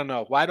 I don't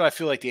know. Why do I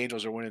feel like the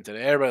Angels are winning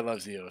today? Everybody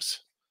loves the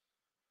O's.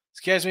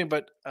 Scares me,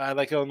 but I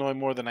like Illinois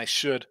more than I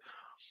should.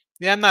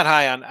 Yeah, I'm not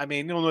high on. I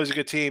mean, Illinois is a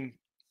good team.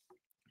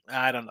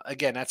 I don't know.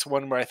 Again, that's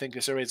one where I think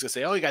everybody's going to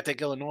say, oh, you got to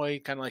take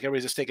Illinois. Kind of like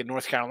everybody's just taking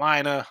North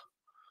Carolina.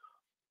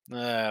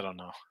 I don't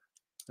know.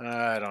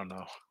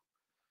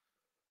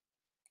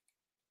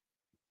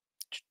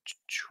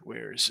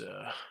 Where's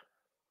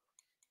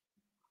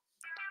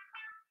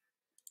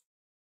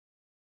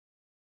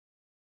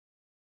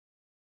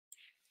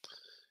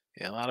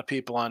yeah, a lot of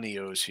people on the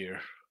O's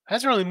here.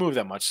 Hasn't really moved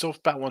that much. Still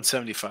about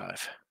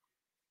 175.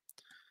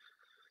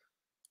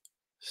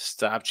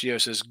 Stop Geo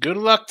says, good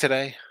luck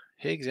today.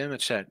 Higgs in the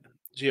chat.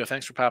 Geo,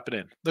 thanks for popping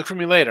in. Look for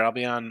me later. I'll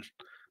be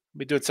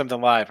doing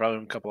something live probably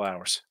in a couple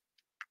hours.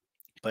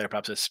 Player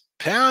Prop says,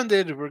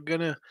 pounded.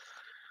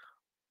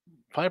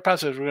 Player Prop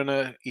says we're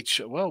gonna each.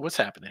 Well, what's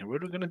happening?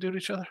 What are we gonna do to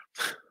each other?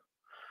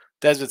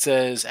 Desmond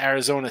says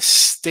Arizona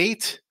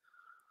State.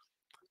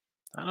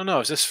 I don't know.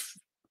 Is this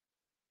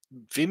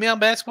female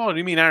basketball or do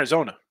you mean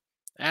Arizona?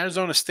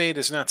 Arizona State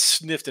has not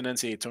sniffed an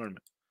NCAA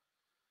tournament.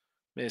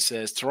 It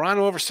says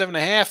Toronto over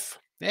 7.5.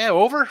 Yeah,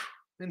 over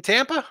in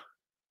Tampa.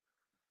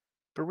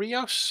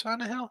 Barrios on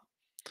the hill.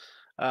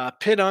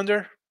 Pitt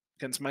under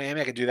against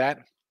Miami. I could do that.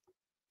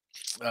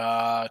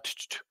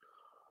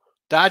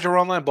 Dodger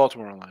online,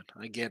 Baltimore online.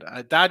 I get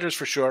Dodgers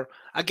for sure.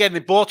 Again, the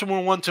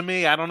Baltimore one to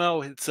me, I don't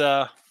know. It's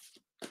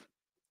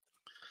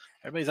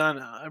everybody's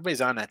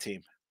on that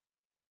team.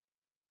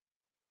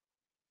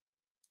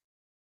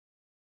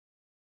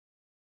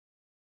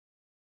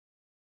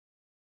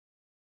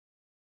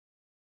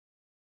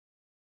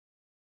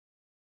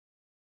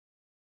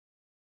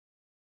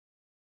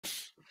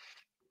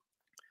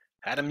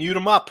 Had to mute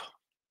them up.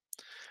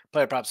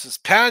 Player props says,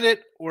 pound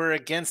it, we're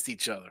against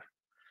each other.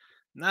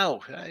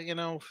 No,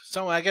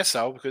 so I guess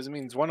so, because it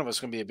means one of us is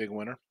going to be a big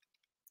winner.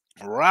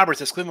 Robert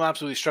says, Cleveland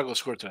absolutely struggled to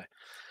score today.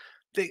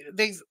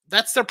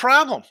 That's their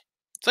problem.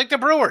 It's like the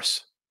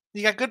Brewers.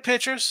 You got good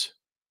pitchers,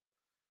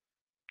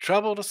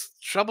 trouble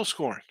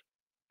scoring,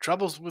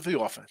 troubles with the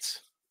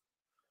offense.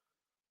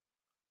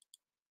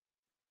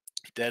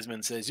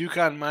 Desmond says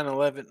UConn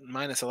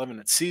minus 11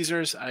 at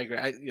Caesars. I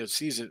agree.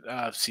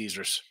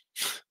 Caesars.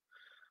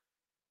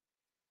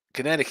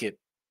 Connecticut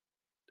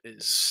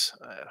is.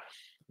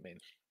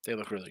 They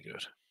look really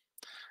good.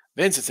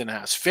 Vincent's in the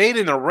house.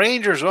 Fading the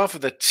Rangers off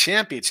of the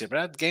championship.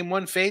 That game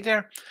one fade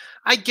there.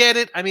 I get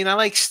it. I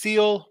like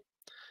Steele.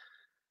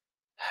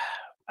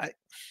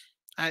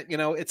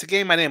 It's a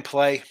game I didn't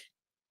play.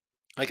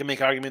 I can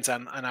make arguments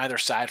on either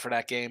side for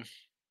that game.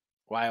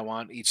 Why I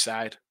want each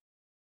side.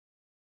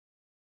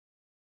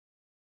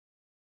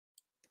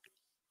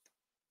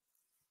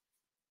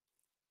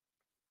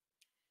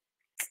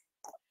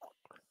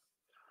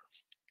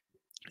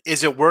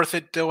 Is it worth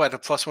it though at a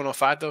plus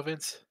 105 though,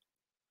 Vince?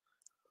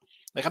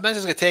 I'm not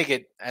just gonna take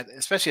it,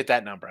 especially at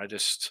that number. I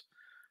just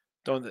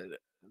don't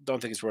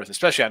think it's worth it,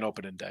 especially on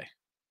opening day.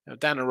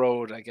 Down the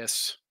road, I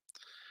guess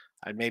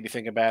I'd maybe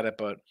think about it,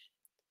 but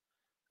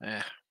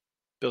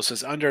Bill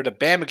says under the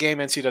Bama game,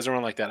 NC doesn't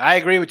run like that. I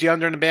agree with you.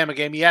 Under in the Bama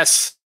game,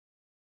 yes.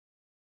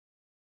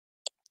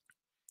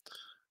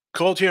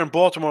 Cold here in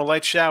Baltimore,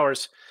 light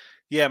showers.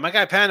 Yeah, my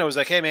guy Pano was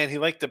like, hey, man, he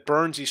liked the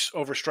Burns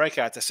over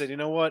strikeouts. I said, you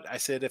know what? I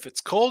said, if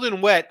it's cold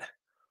and wet,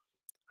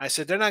 I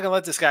said, they're not going to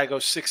let this guy go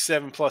 6,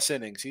 7+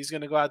 innings. He's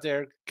going to go out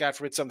there. God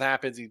forbid something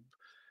happens. He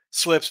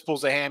slips,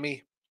 pulls a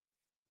hammy.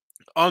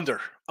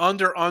 Under in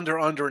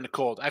the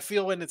cold. I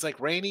feel when it's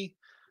rainy,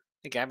 I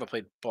think I haven't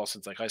played ball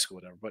since high school,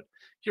 whatever, but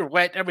you're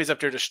wet. Everybody's up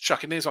there just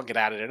chucking. They just want to get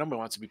out of there. Nobody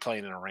wants to be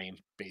playing in a rain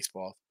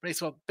baseball.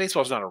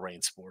 Baseball's not a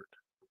rain sport.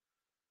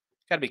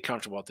 Got to be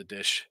comfortable at the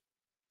dish.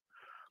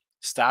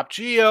 Stop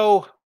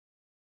Geo.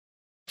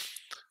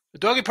 The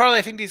doggy parlay,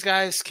 I think these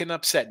guys can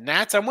upset.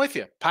 Nats, I'm with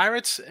you.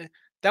 Pirates,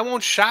 that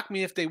won't shock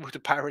me if the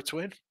Pirates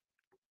win.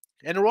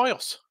 And the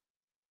Royals.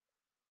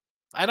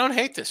 I don't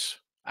hate this.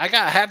 I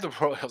have the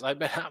Royals.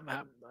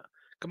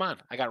 Come on.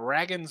 I got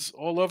Ragans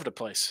all over the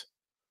place.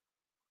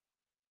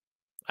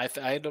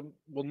 I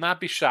will not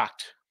be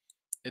shocked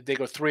if they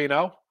go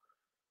 3-0.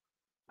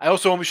 I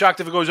also won't be shocked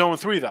if it goes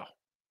 0-3, though.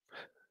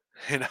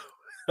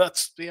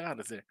 Let's be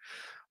honest here.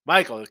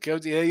 Michael,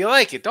 you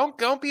like it.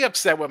 Don't be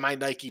upset with my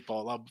Nike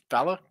polo,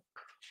 fella.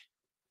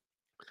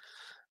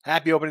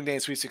 Happy opening day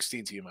in Sweet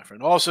 16 to you, my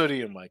friend. Also to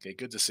you, Mike. Hey,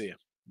 good to see you.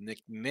 Nick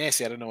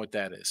Nasty, I don't know what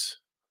that is.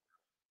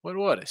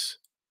 What is?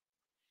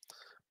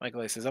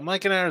 Michael A says, I'm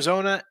liking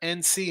Arizona,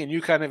 NC, and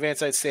UConn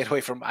advance. I'd stay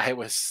away from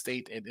Iowa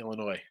State and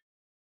Illinois.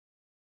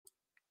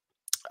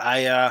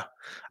 I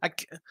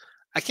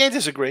can't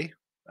disagree.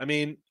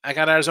 I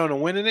got Arizona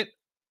winning it.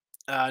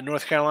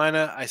 North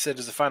Carolina, I said,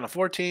 is the Final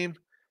Four team.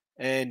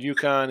 And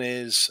UConn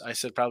is, I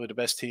said, probably the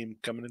best team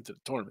coming into the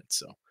tournament.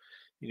 So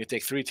you can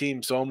take 3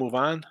 teams to all move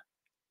on.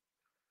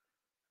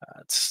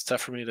 It's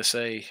tough for me to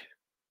say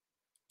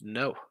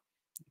no,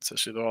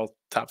 especially they're all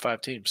top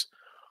 5 teams.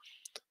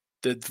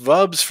 The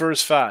Vubs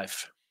first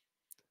 5.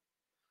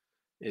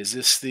 Is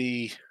this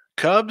the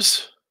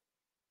Cubs?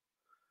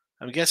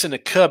 I'm guessing the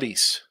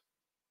Cubbies.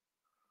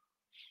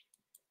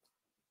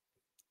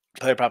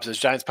 Player prop says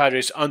Giants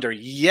Padres under.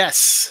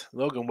 Yes.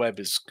 Logan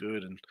Webb is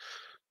good and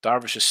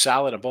Darvish is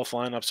solid, and both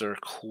lineups are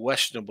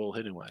questionable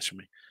hitting wise for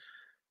me.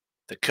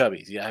 The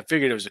Cubbies. Yeah, I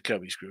figured it was the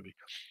Cubbies, Groovy.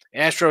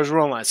 Astros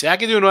run line. See, I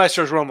can do an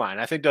Astros run line.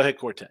 I think they'll hit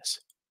Cortez.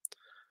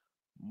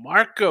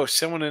 Marco,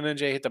 someone in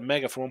NJ hit the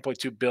mega for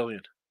 $1.2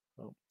 billion.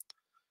 Well,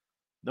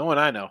 no one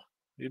I know.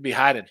 You'd be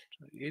hiding.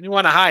 You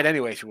want to hide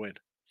anyway if you win.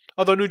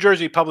 Although New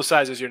Jersey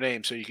publicizes your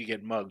name so you could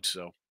get mugged.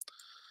 So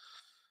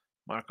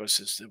Marco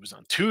says it was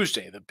on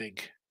Tuesday, the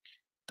big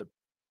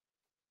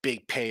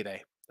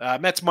payday.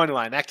 Mets money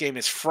line. That game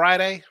is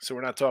Friday, so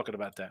we're not talking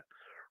about that.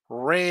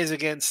 Rays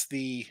against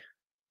the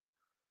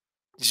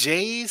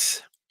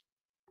Jays,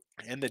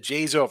 and the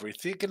Jays over. You're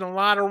thinking a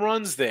lot of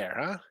runs there,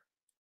 huh?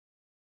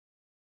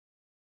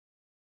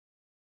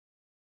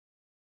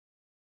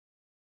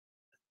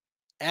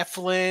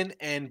 Eflin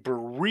and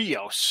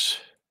Barrios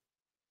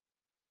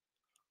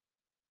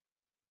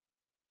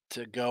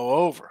to go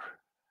over.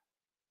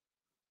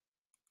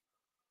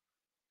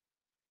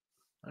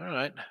 All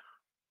right.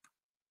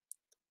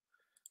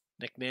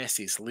 Nick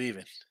Nasty's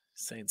leaving,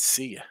 saying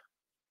see ya.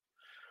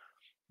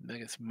 I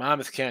guess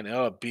Monmouth County.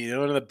 Oh,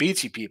 one of the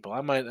beachy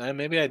people.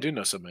 Maybe I do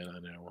know somebody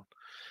on there.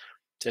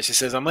 Jesse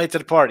says, I'm late to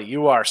the party.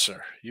 You are,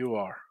 sir. You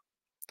are.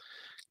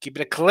 Keep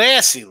it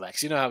classy,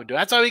 Lex. You know how we do.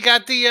 That's why we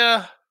got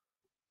the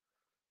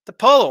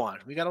polo on.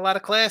 We got a lot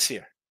of class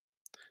here.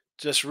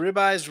 Just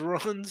ribeyes,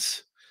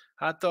 runs,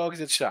 hot dogs,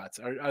 and shots.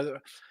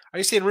 Are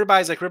you saying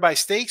ribeyes like ribeye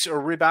steaks or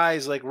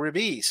ribeyes like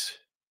ribbies?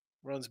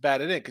 Runs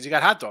batted in because you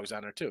got hot dogs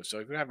on there too. So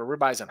if you have a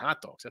ribeyes and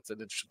hot dogs, that's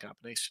an interesting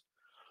combination.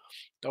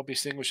 Don't be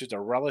distinguished the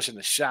relish and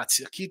the shots.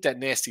 Keep that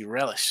nasty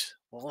relish.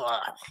 Ugh.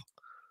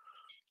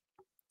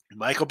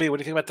 Michael B., what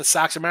do you think about the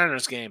Sox and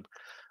Mariners game?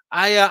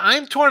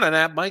 I'm torn on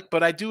that, Mike,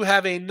 but I do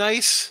have a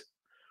nice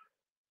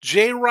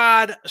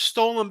J-Rod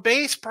stolen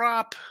base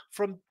prop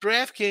from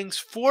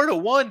DraftKings,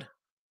 4-1.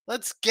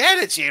 Let's get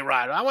it,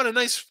 J-Rod. I want a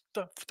nice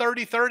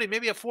 30-30,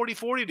 maybe a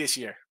 40-40 this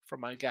year for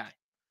my guy.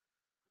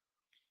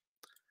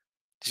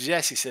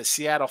 Jesse says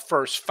Seattle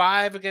first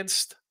 5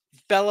 against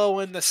Bello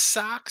and the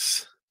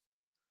Sox.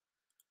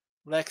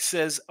 Lex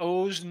says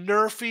O's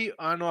nerfy,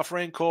 on off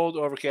rain, cold,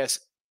 overcast.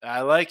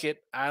 I like it.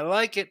 I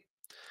like it.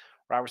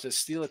 Robert says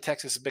Steele at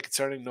Texas is a bit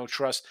concerning. No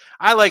trust.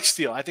 I like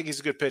Steele. I think he's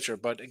a good pitcher,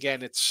 but again,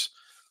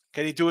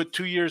 can he do it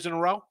 2 years in a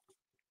row?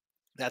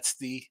 That's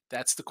the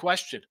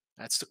question.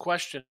 That's the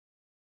question.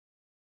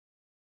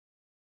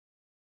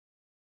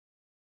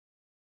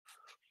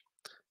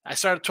 I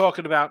started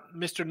talking about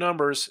Mr.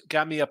 Numbers,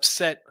 got me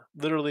upset,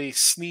 literally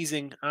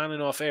sneezing on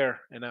and off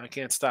air, and I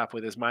can't stop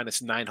with his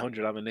minus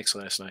 900 on the Knicks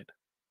last night.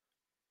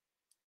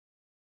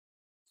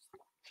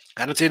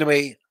 I don't see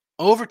anybody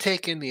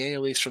overtaking the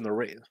AL East from the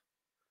Rays.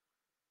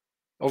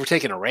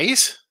 Overtaking a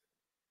Rays?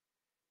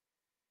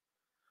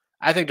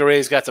 I think the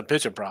Rays got some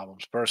pitching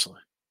problems,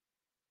 personally.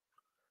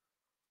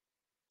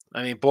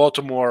 I mean,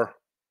 Baltimore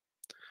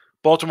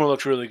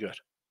looks really good.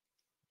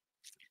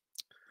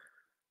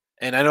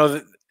 And I know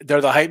that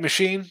they're the hype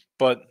machine,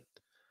 but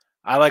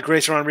I like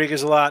Grayson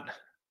Rodriguez a lot.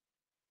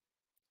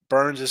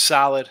 Burns is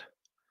solid.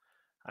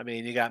 I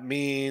mean, you got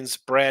Means,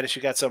 Bradish,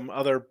 you got some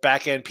other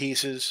back-end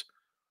pieces.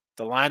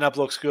 The lineup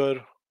looks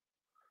good.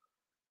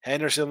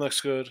 Henderson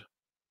looks good.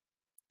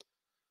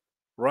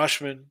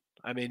 Rushman.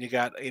 I mean, you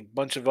got a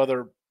bunch of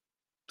other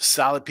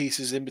solid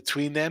pieces in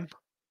between them.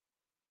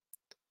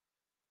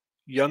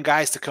 Young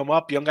guys to come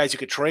up, young guys you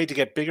could trade to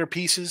get bigger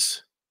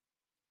pieces.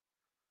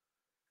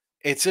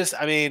 It's just,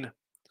 I mean,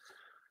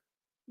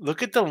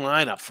 look at the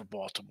lineup for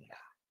Baltimore.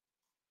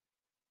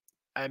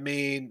 I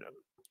mean,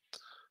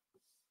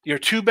 your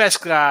two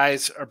best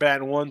guys are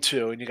batting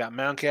 1-2, and you got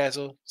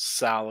Mountcastle,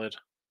 solid.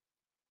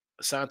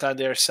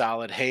 Santander,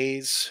 solid.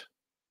 Hayes.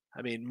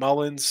 I mean,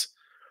 Mullins.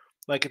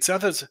 Like, it's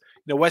nothing.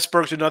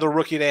 Westberg's another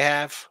rookie they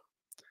have.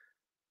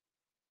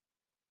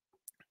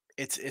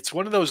 It's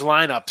one of those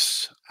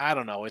lineups. I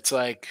don't know. It's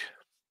like,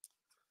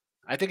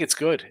 I think it's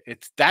good.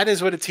 That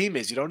is what a team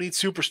is. You don't need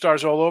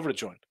superstars all over to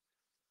join.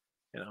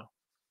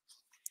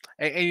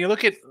 And you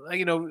look at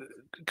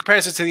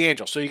comparison to the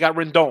Angels. So you got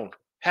Rendon,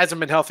 hasn't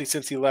been healthy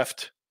since he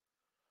left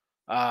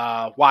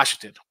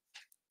Washington.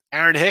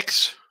 Aaron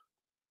Hicks,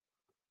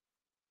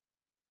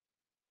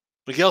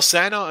 Miguel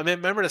Sano. I mean,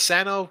 remember the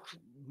Sano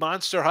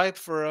monster hype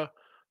for a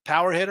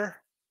power hitter?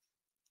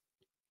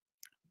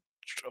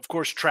 Of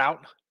course,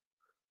 Trout.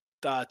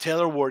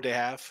 Taylor Ward they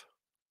have.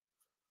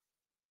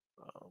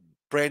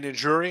 Brandon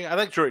Drury. I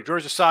like Drury.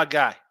 Drury's a solid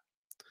guy.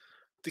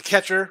 The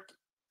catcher,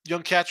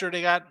 young catcher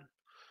they got.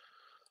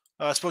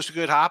 Supposed to be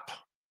good hop.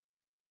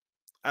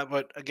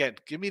 But again,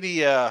 give me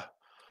the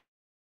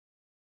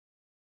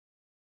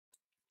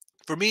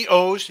for me,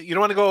 O's. You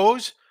don't want to go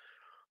O's?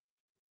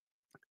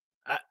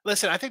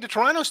 Listen, I think the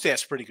Toronto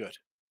staff's pretty good.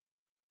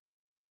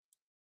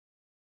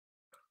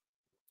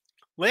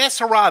 Last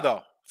hurrah,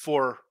 though,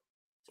 for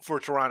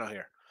Toronto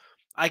here.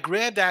 I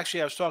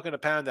was talking to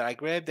Pound that I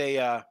grabbed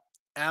a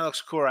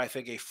Alex Cora, I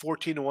think, a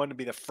 14-1 to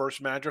be the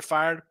first manager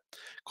fired.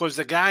 Because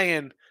the guy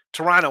in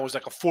Toronto was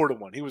like a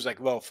 4-1. He was like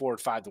low 4 or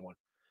 5-1.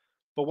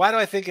 But why do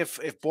I think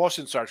if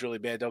Boston starts really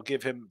bad, they'll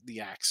give him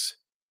the axe?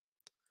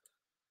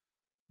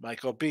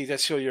 Michael B.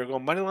 That's show you're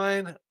going money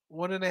line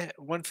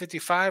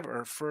 155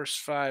 or first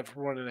 5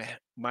 run and a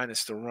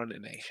minus the run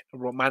and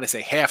minus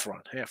a half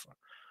run.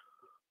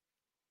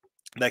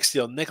 Next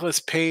deal, Nicholas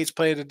Page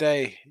play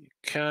today.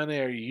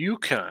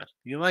 UConn.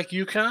 You like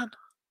UConn?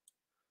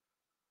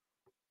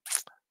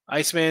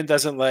 Iceman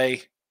doesn't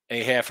lay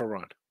a half a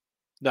run.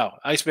 No,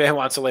 Iceman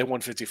wants to lay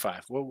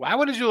 155. Well, why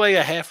wouldn't you lay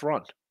a half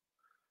run?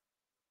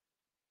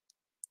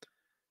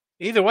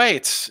 Either way,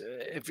 it's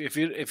if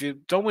you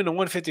don't win the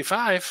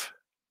 155.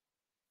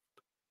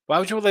 Why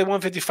would you lay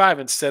 155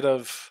 instead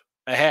of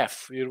a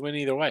half? You'd win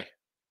either way.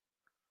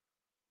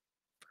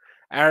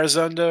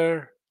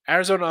 Arizona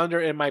under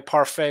in my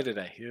parfait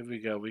today. Here we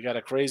go. We got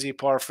a crazy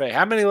parfait.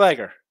 How many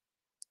legger?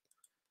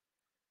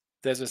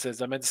 Desmond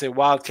says, I meant to say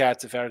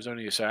Wildcats if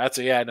Arizona you say. That's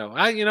a yeah, I know.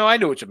 I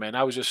knew what you meant.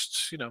 I was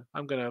just,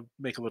 I'm gonna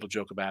make a little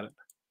joke about it.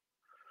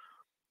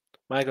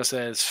 Michael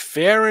says,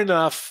 fair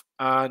enough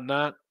on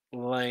not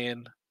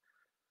laying.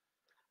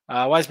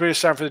 Why is British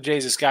starting for the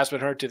Jays? Has Scott's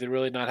been hurt? Do they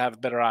really not have a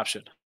better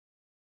option?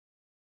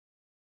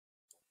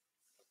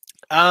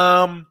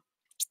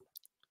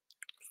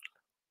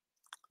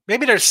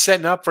 Maybe they're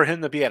setting up for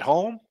him to be at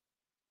home.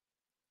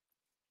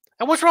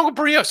 And what's wrong with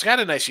Barrios? He had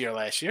a nice year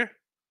last year.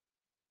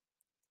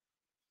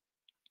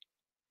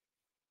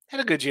 Had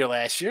a good year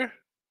last year.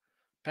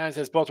 Pan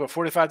says Baltimore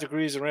 45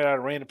 degrees and ran out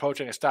of rain and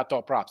poaching and stopped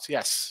all props.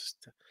 Yes,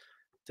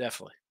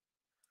 definitely.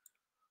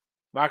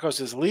 Marcos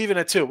is leaving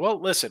it too. Well,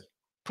 listen,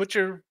 put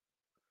your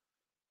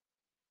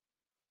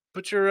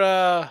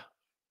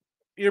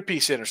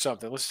earpiece in or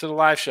something. Listen to the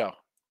live show.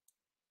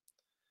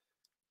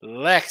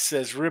 Lex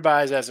says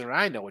ribeyes as in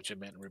I know what you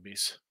meant,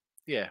 ribbies.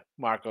 Yeah,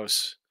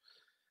 Marcos.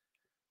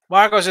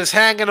 Marcos is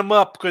hanging him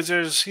up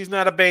because he's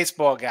not a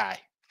baseball guy.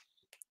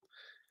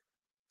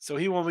 So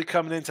he won't be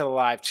coming into the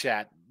live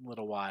chat in a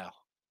little while.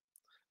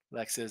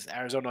 Lex says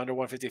Arizona under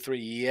 153.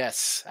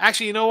 Yes.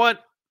 Actually, you know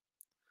what?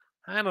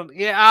 I don't.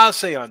 Yeah, I'll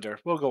say under.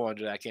 We'll go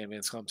under that game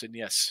against Clemson.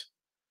 Yes.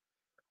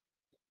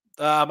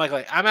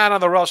 Michael, I'm out on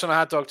the relish on a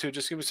hot dog too.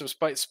 Just give me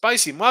some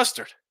spicy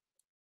mustard.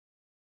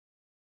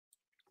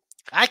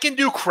 I can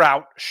do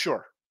kraut,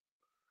 sure.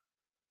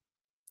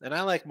 And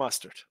I like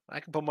mustard. I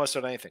can put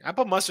mustard on anything. I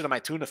put mustard on my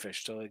tuna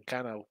fish to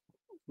kind of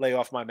lay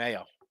off my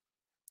mayo.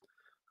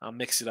 I'll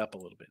mix it up a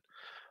little bit.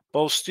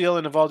 Both Steele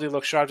and Evaldi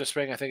look sharp this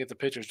spring. I think it's the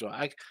pitcher's duel.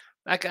 I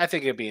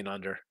think it'd be an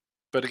under.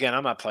 But again,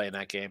 I'm not playing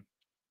that game.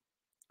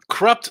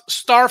 Corrupt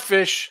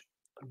Starfish.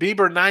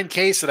 Bieber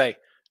 9Ks today.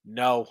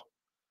 No.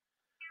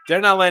 They're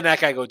not letting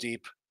that guy go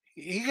deep.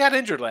 He got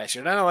injured last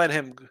year. They're not letting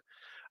him.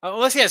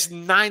 Unless he has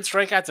 9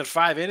 strikeouts in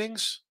 5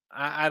 innings,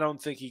 I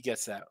don't think he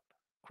gets that.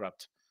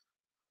 Corrupt.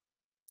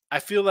 I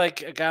feel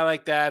like a guy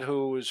like that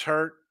who is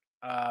hurt,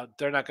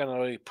 they're not going to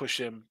really push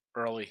him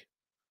early.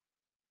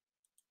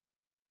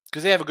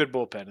 Because they have a good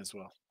bullpen as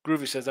well.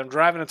 Groovy says, I'm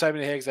driving and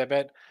typing to Higgs. I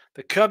bet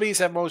the Cubbies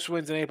have most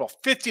wins in April.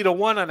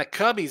 50-1 on the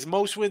Cubbies,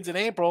 most wins in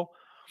April.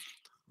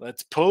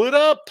 Let's pull it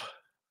up.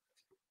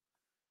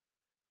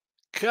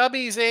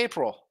 Cubbies,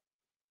 April.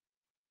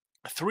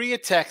 3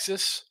 at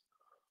Texas.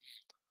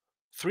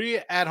 3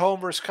 at home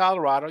versus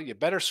Colorado. You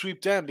better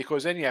sweep them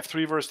because then you have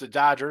 3 versus the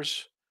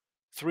Dodgers.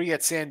 3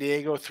 at San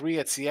Diego. 3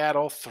 at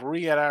Seattle.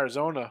 3 at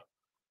Arizona.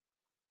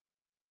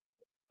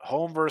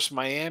 Home versus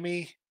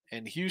Miami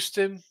and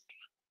Houston.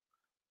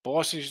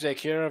 Boston you should take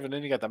care of, and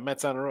then you got the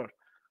Mets on the road.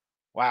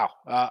 Wow.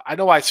 I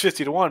know why it's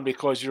 50-1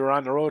 because you're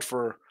on the road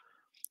for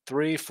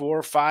 3,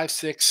 4, 5,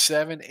 6,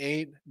 7,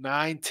 8,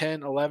 9,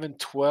 10, 11,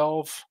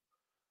 12,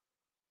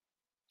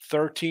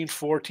 13,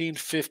 14,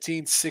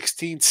 15,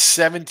 16,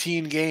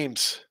 17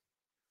 games.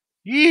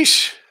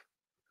 Yeesh.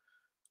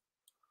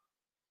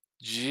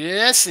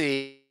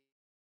 Jesse.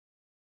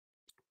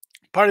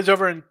 Party's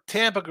over in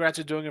Tampa. Congrats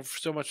on doing it for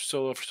so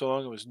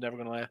long. It was never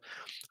going to last.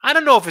 I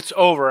don't know if it's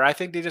over. I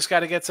think they just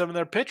got to get some of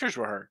their pitchers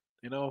were hurt.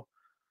 You know,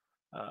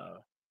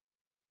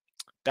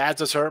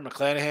 Bads is hurt.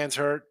 McClanahan's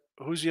hurt.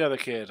 Who's the other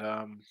kid?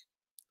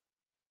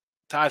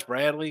 Taj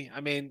Bradley.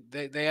 I mean,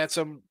 they had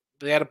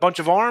a bunch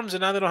of arms,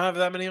 and now they don't have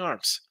that many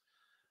arms.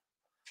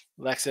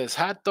 Lex says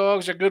hot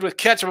dogs are good with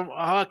ketchup.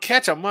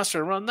 Ketchup,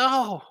 mustard, run.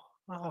 No.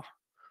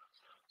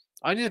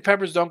 Onions and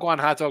peppers don't go on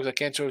hot dogs.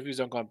 Like anchovies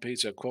don't go on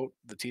pizza. Quote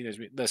the teenage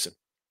me. Listen,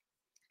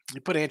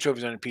 you put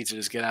anchovies on your pizza,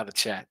 just get out of the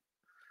chat.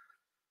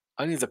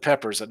 Onions and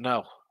peppers,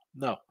 no.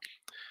 And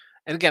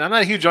again, I'm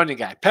not a huge onion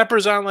guy.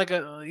 Peppers on like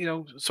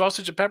a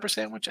sausage and pepper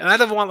sandwich, and I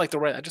don't want like the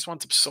red. I just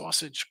want some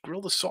sausage.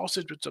 Grill the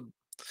sausage with some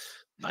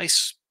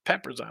nice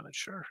peppers on it.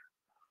 Sure.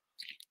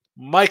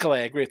 Michael, I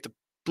agree. If the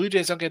Blue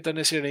Jays don't get done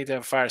this year, they need to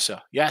have a fire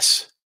sale.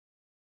 Yes.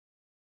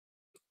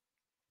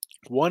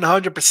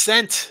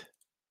 100%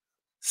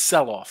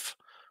 sell off.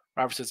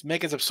 Robert says,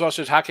 making some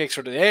sausage hotcakes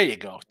for the. There you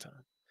go.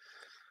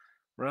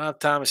 Rob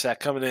Thomas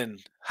coming in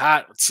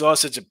hot with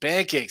sausage and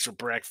pancakes for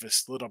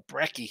breakfast. Little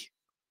brekkie.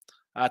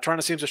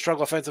 Toronto seems to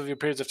struggle offensively for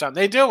periods of time.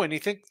 They do, and you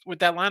think with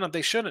that lineup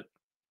they shouldn't.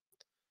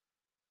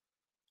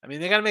 I mean,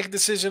 they got to make a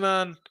decision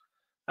on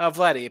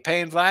Vladdy. You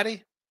paying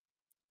Vladdy?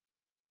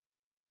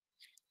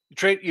 You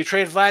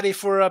trade Vladdy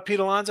for Pete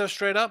Alonso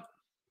straight up?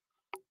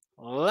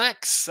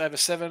 Lex, I have a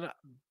 7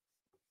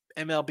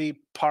 MLB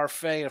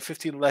parfait and a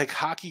 15-leg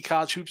hockey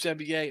college hoops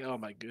NBA. Oh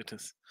my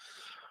goodness.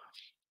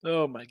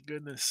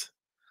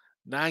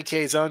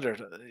 9K's under.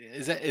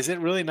 Is it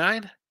really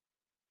 9?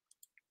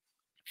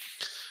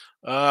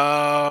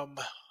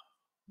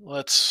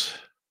 Let's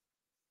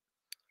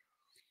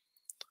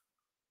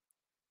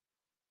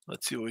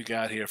see what we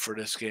got here for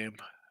this game.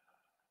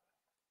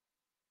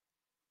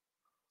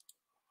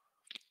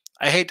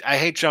 I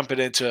hate jumping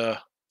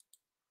into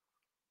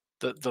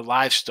the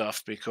live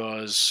stuff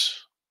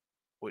because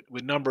with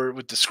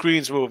the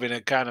screens moving,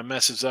 it kind of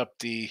messes up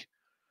the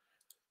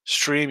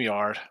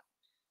StreamYard.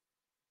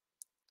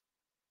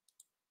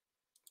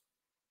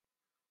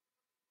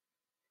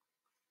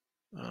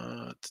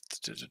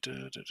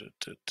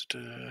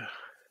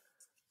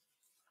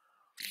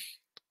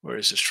 Where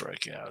is the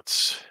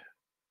strikeouts?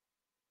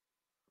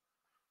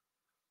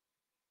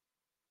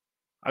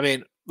 I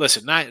mean,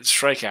 listen, 9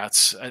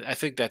 strikeouts. I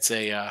think that's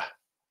a. I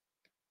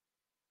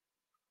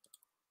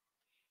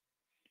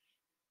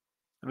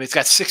mean, it's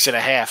got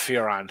 6.5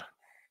 here on.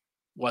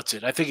 What's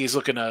it? I think he's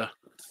looking to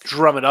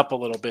drum it up a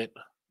little bit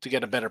to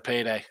get a better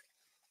payday.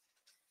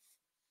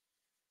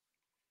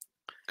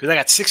 Because I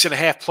got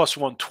 6.5 plus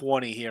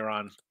 120 here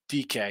on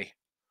DK.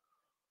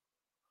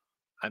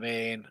 I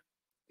mean,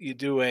 you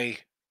do a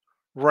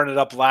run it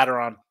up ladder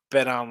on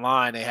Bet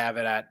Online. They have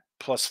it at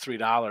plus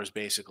 $3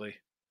 basically.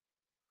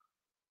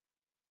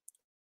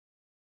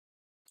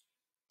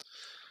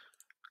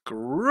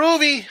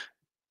 Groovy.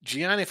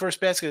 Gianni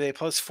first basket today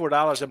plus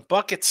 $4 and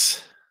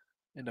buckets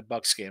in the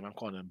Bucks game. I'm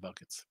calling them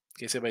buckets in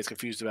case anybody's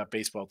confused about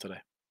baseball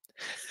today.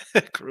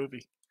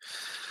 Groovy.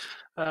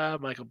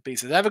 Michael B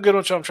says, "Have a good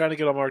one, Sean. I'm trying to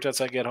get on marked out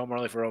so I get home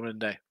early for opening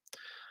day."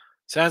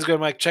 Sounds good,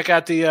 Mike. Check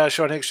out the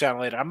Sean Higgs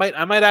channel later. I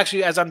might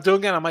actually, as I'm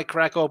doing it, I might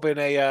crack open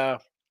a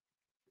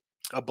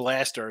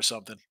blaster or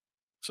something,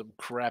 some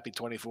crappy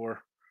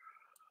 24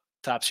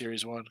 top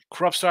series one.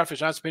 Corrupt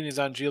Starfish. Honest opinions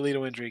on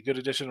Giolito injury. Good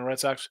addition to Red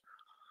Sox.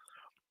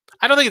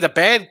 I don't think it's a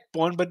bad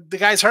one, but the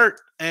guy's hurt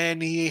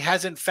and he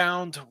hasn't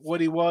found what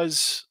he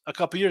was a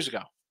couple years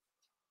ago.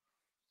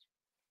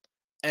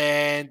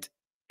 And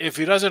if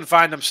he doesn't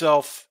find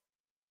himself,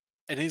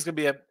 and he's going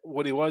to be at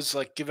what he was,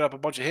 like giving up a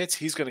bunch of hits,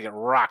 he's going to get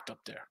rocked up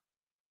there.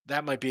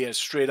 That might be a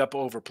straight up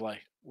overplay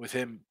with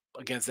him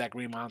against that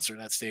Green Monster in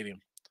that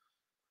stadium.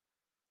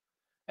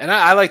 And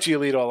I like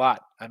Giolito a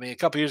lot. I mean, a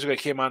couple years ago, he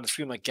came on the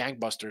screen like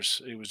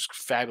gangbusters. He was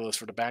fabulous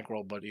for the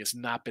bankroll, but he has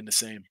not been the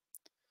same.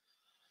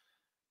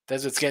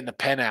 Desert's getting the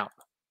pen out.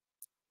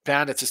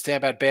 Pound, it's a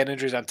stamp out bad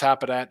injuries. On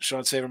top of that,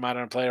 Sean Saver,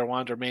 modern player,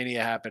 Wander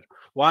Mania happened.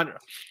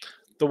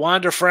 The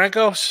Wander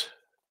Francos.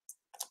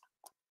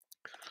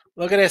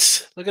 Look at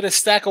this. Look at this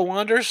stack of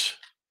Wanders.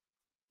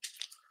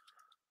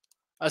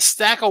 A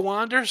stack of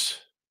Wanders.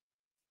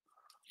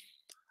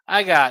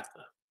 I got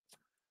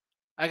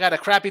a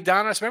crappy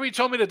Donruss. Remember you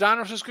told me the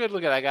Donruss was good?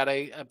 Look at it. I got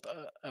a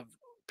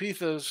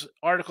piece of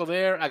article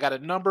there. I got a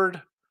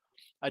numbered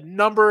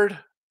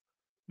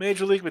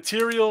Major League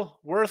material.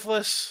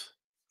 Worthless.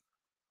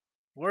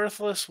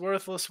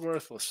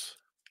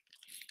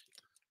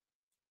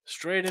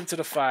 Straight into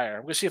the fire.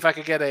 I'm going to see if I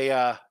could get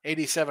a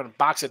 87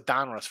 box of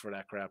Donruss for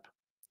that crap.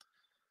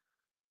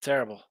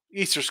 Terrible.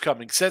 Easter's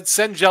coming.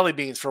 Send jelly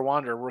beans for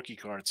Wander rookie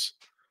cards.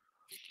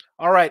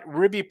 All right,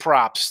 Ribby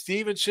props.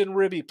 Stevenson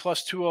Ribby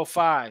plus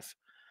 205.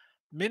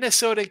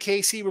 Minnesota and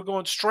KC, we're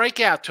going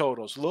strikeout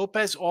totals.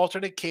 Lopez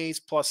alternate Ks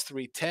plus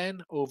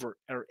 310 over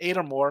or 8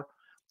 or more.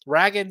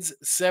 Raggins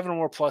 7 or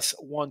more plus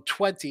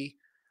 120.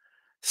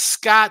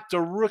 Scott the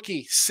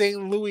rookie,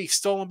 St. Louis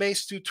stolen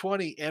base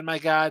 220. And my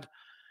God,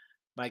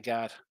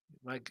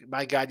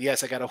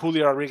 yes, I got a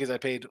Julio Rodriguez. I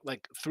paid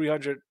like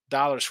 $300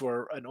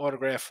 for an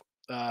autograph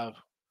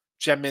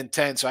Gem Mint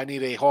 10. So I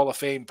need a Hall of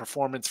Fame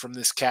performance from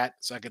this cat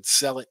so I could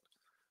sell it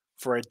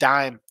for a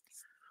dime.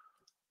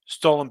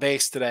 Stolen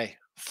base today,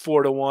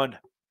 4-1.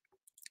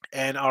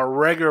 And our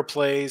regular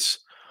plays,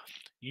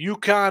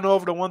 UConn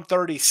over to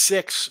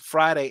 136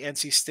 Friday,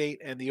 NC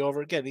State and the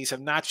over. Again, these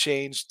have not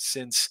changed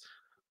since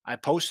I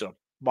posted them.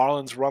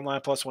 Marlins run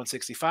line plus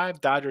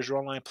 165, Dodgers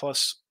run line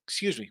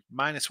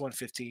minus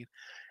 115.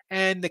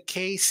 And the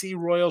KC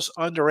Royals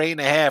under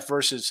 8.5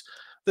 versus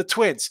the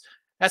Twins.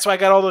 That's why I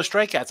got all those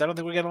strikeouts. I don't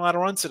think we're getting a lot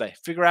of runs today.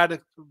 Figure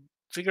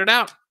it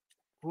out.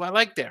 Who I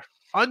like there.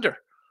 Under.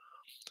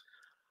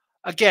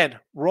 Again,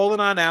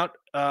 rolling on out.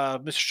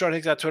 Mr. Sean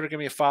Higgs on Twitter, give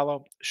me a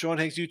follow. Sean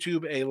Higgs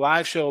YouTube, a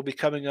live show will be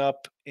coming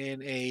up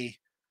in a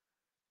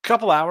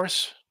couple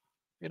hours.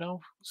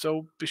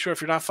 So be sure if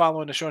you're not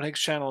following the Sean Higgs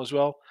channel as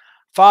well,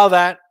 follow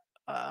that.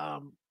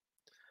 I'm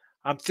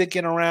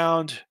thinking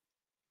around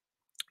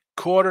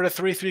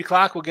 2:45, 3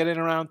 o'clock. We'll get in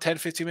around 10,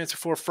 15 minutes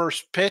before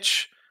first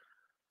pitch.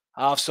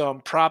 I'll have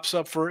some props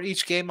up for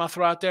each game I'll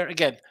throw out there.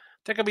 Again,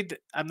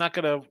 I'm not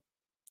going to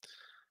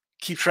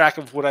keep track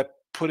of what I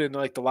put in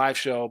like the live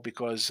show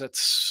because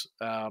that's,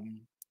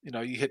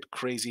 you hit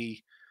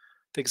crazy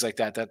things like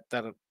that.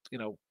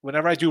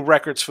 Whenever I do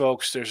records,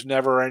 folks, there's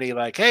never any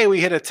like, hey, we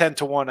hit a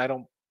 10-1. I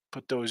don't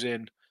put those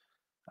in.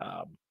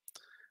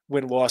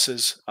 Win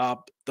losses.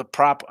 The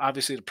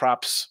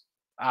props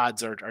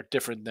odds are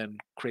different than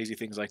crazy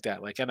things like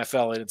that. Like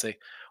NFL, I didn't say,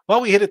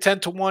 well, we hit a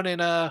 10-1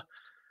 in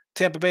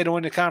Tampa Bay to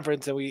win the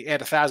conference, and we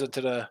add 1,000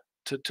 to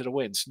the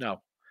wins.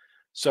 No.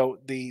 So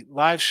the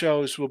live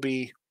shows will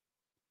be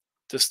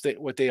just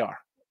what they are.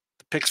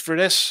 The picks for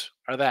this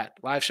are that.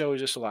 Live show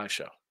is just a live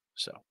show.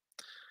 So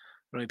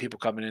many people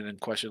coming in and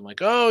question like,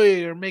 oh,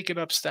 you're making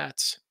up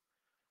stats.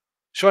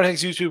 Sean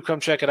Higgs YouTube, come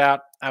check it out.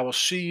 I will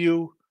see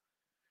you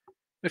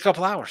in a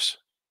couple hours.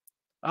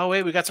 Oh,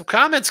 wait, we got some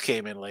comments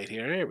came in late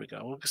here. Here we go.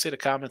 We'll say the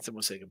comments and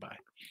we'll say goodbye.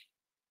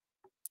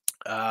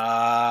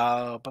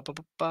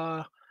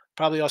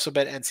 Probably also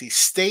bet NC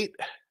State.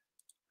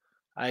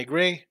 I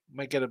agree.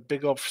 Might get a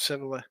big gulp for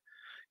 7.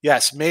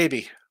 Yes,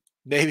 maybe.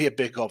 Maybe a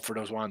big gulp for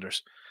those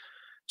Wanderers.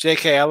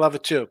 JK, I love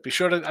it too. Be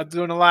sure to, I'm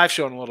doing a live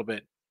show in a little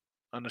bit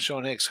on the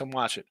Sean Higgs. Come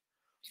watch it.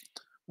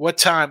 What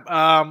time?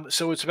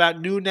 So it's about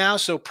noon now.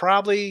 So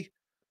probably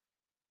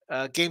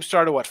game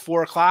started what,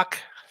 4 o'clock?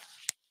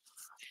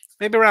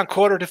 Maybe around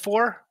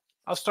 3:45.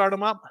 I'll start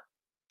them up.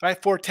 Right,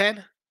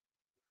 4:10.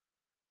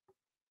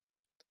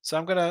 So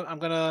I'm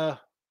gonna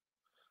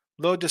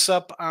load this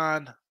up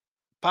on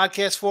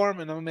podcast form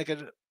and I'm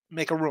gonna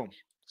make a room.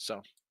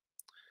 So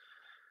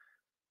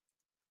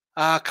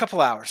a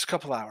couple hours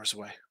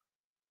away.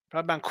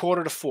 Probably about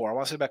 3:45. I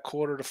want to say about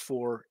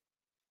 3:45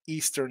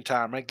 Eastern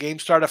time. Right, game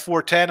start at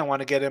 4:10. I want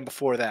to get in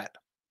before that.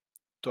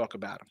 Talk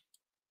about him.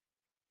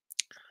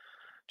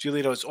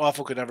 Giolito is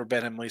awful. Could never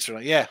bet him least or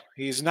not. Yeah,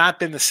 he's not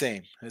been the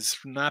same. Has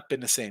not been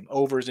the same.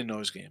 Overs in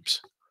those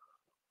games.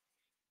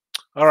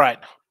 All right,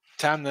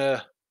 time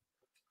to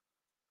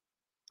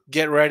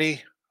get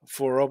ready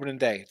for opening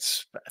day.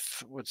 It's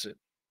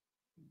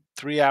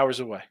 3 hours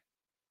away.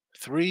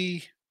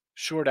 3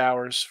 short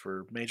hours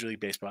for Major League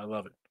Baseball. I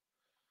love it.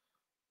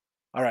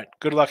 All right.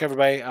 Good luck,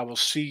 everybody. I will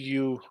see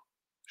you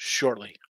shortly.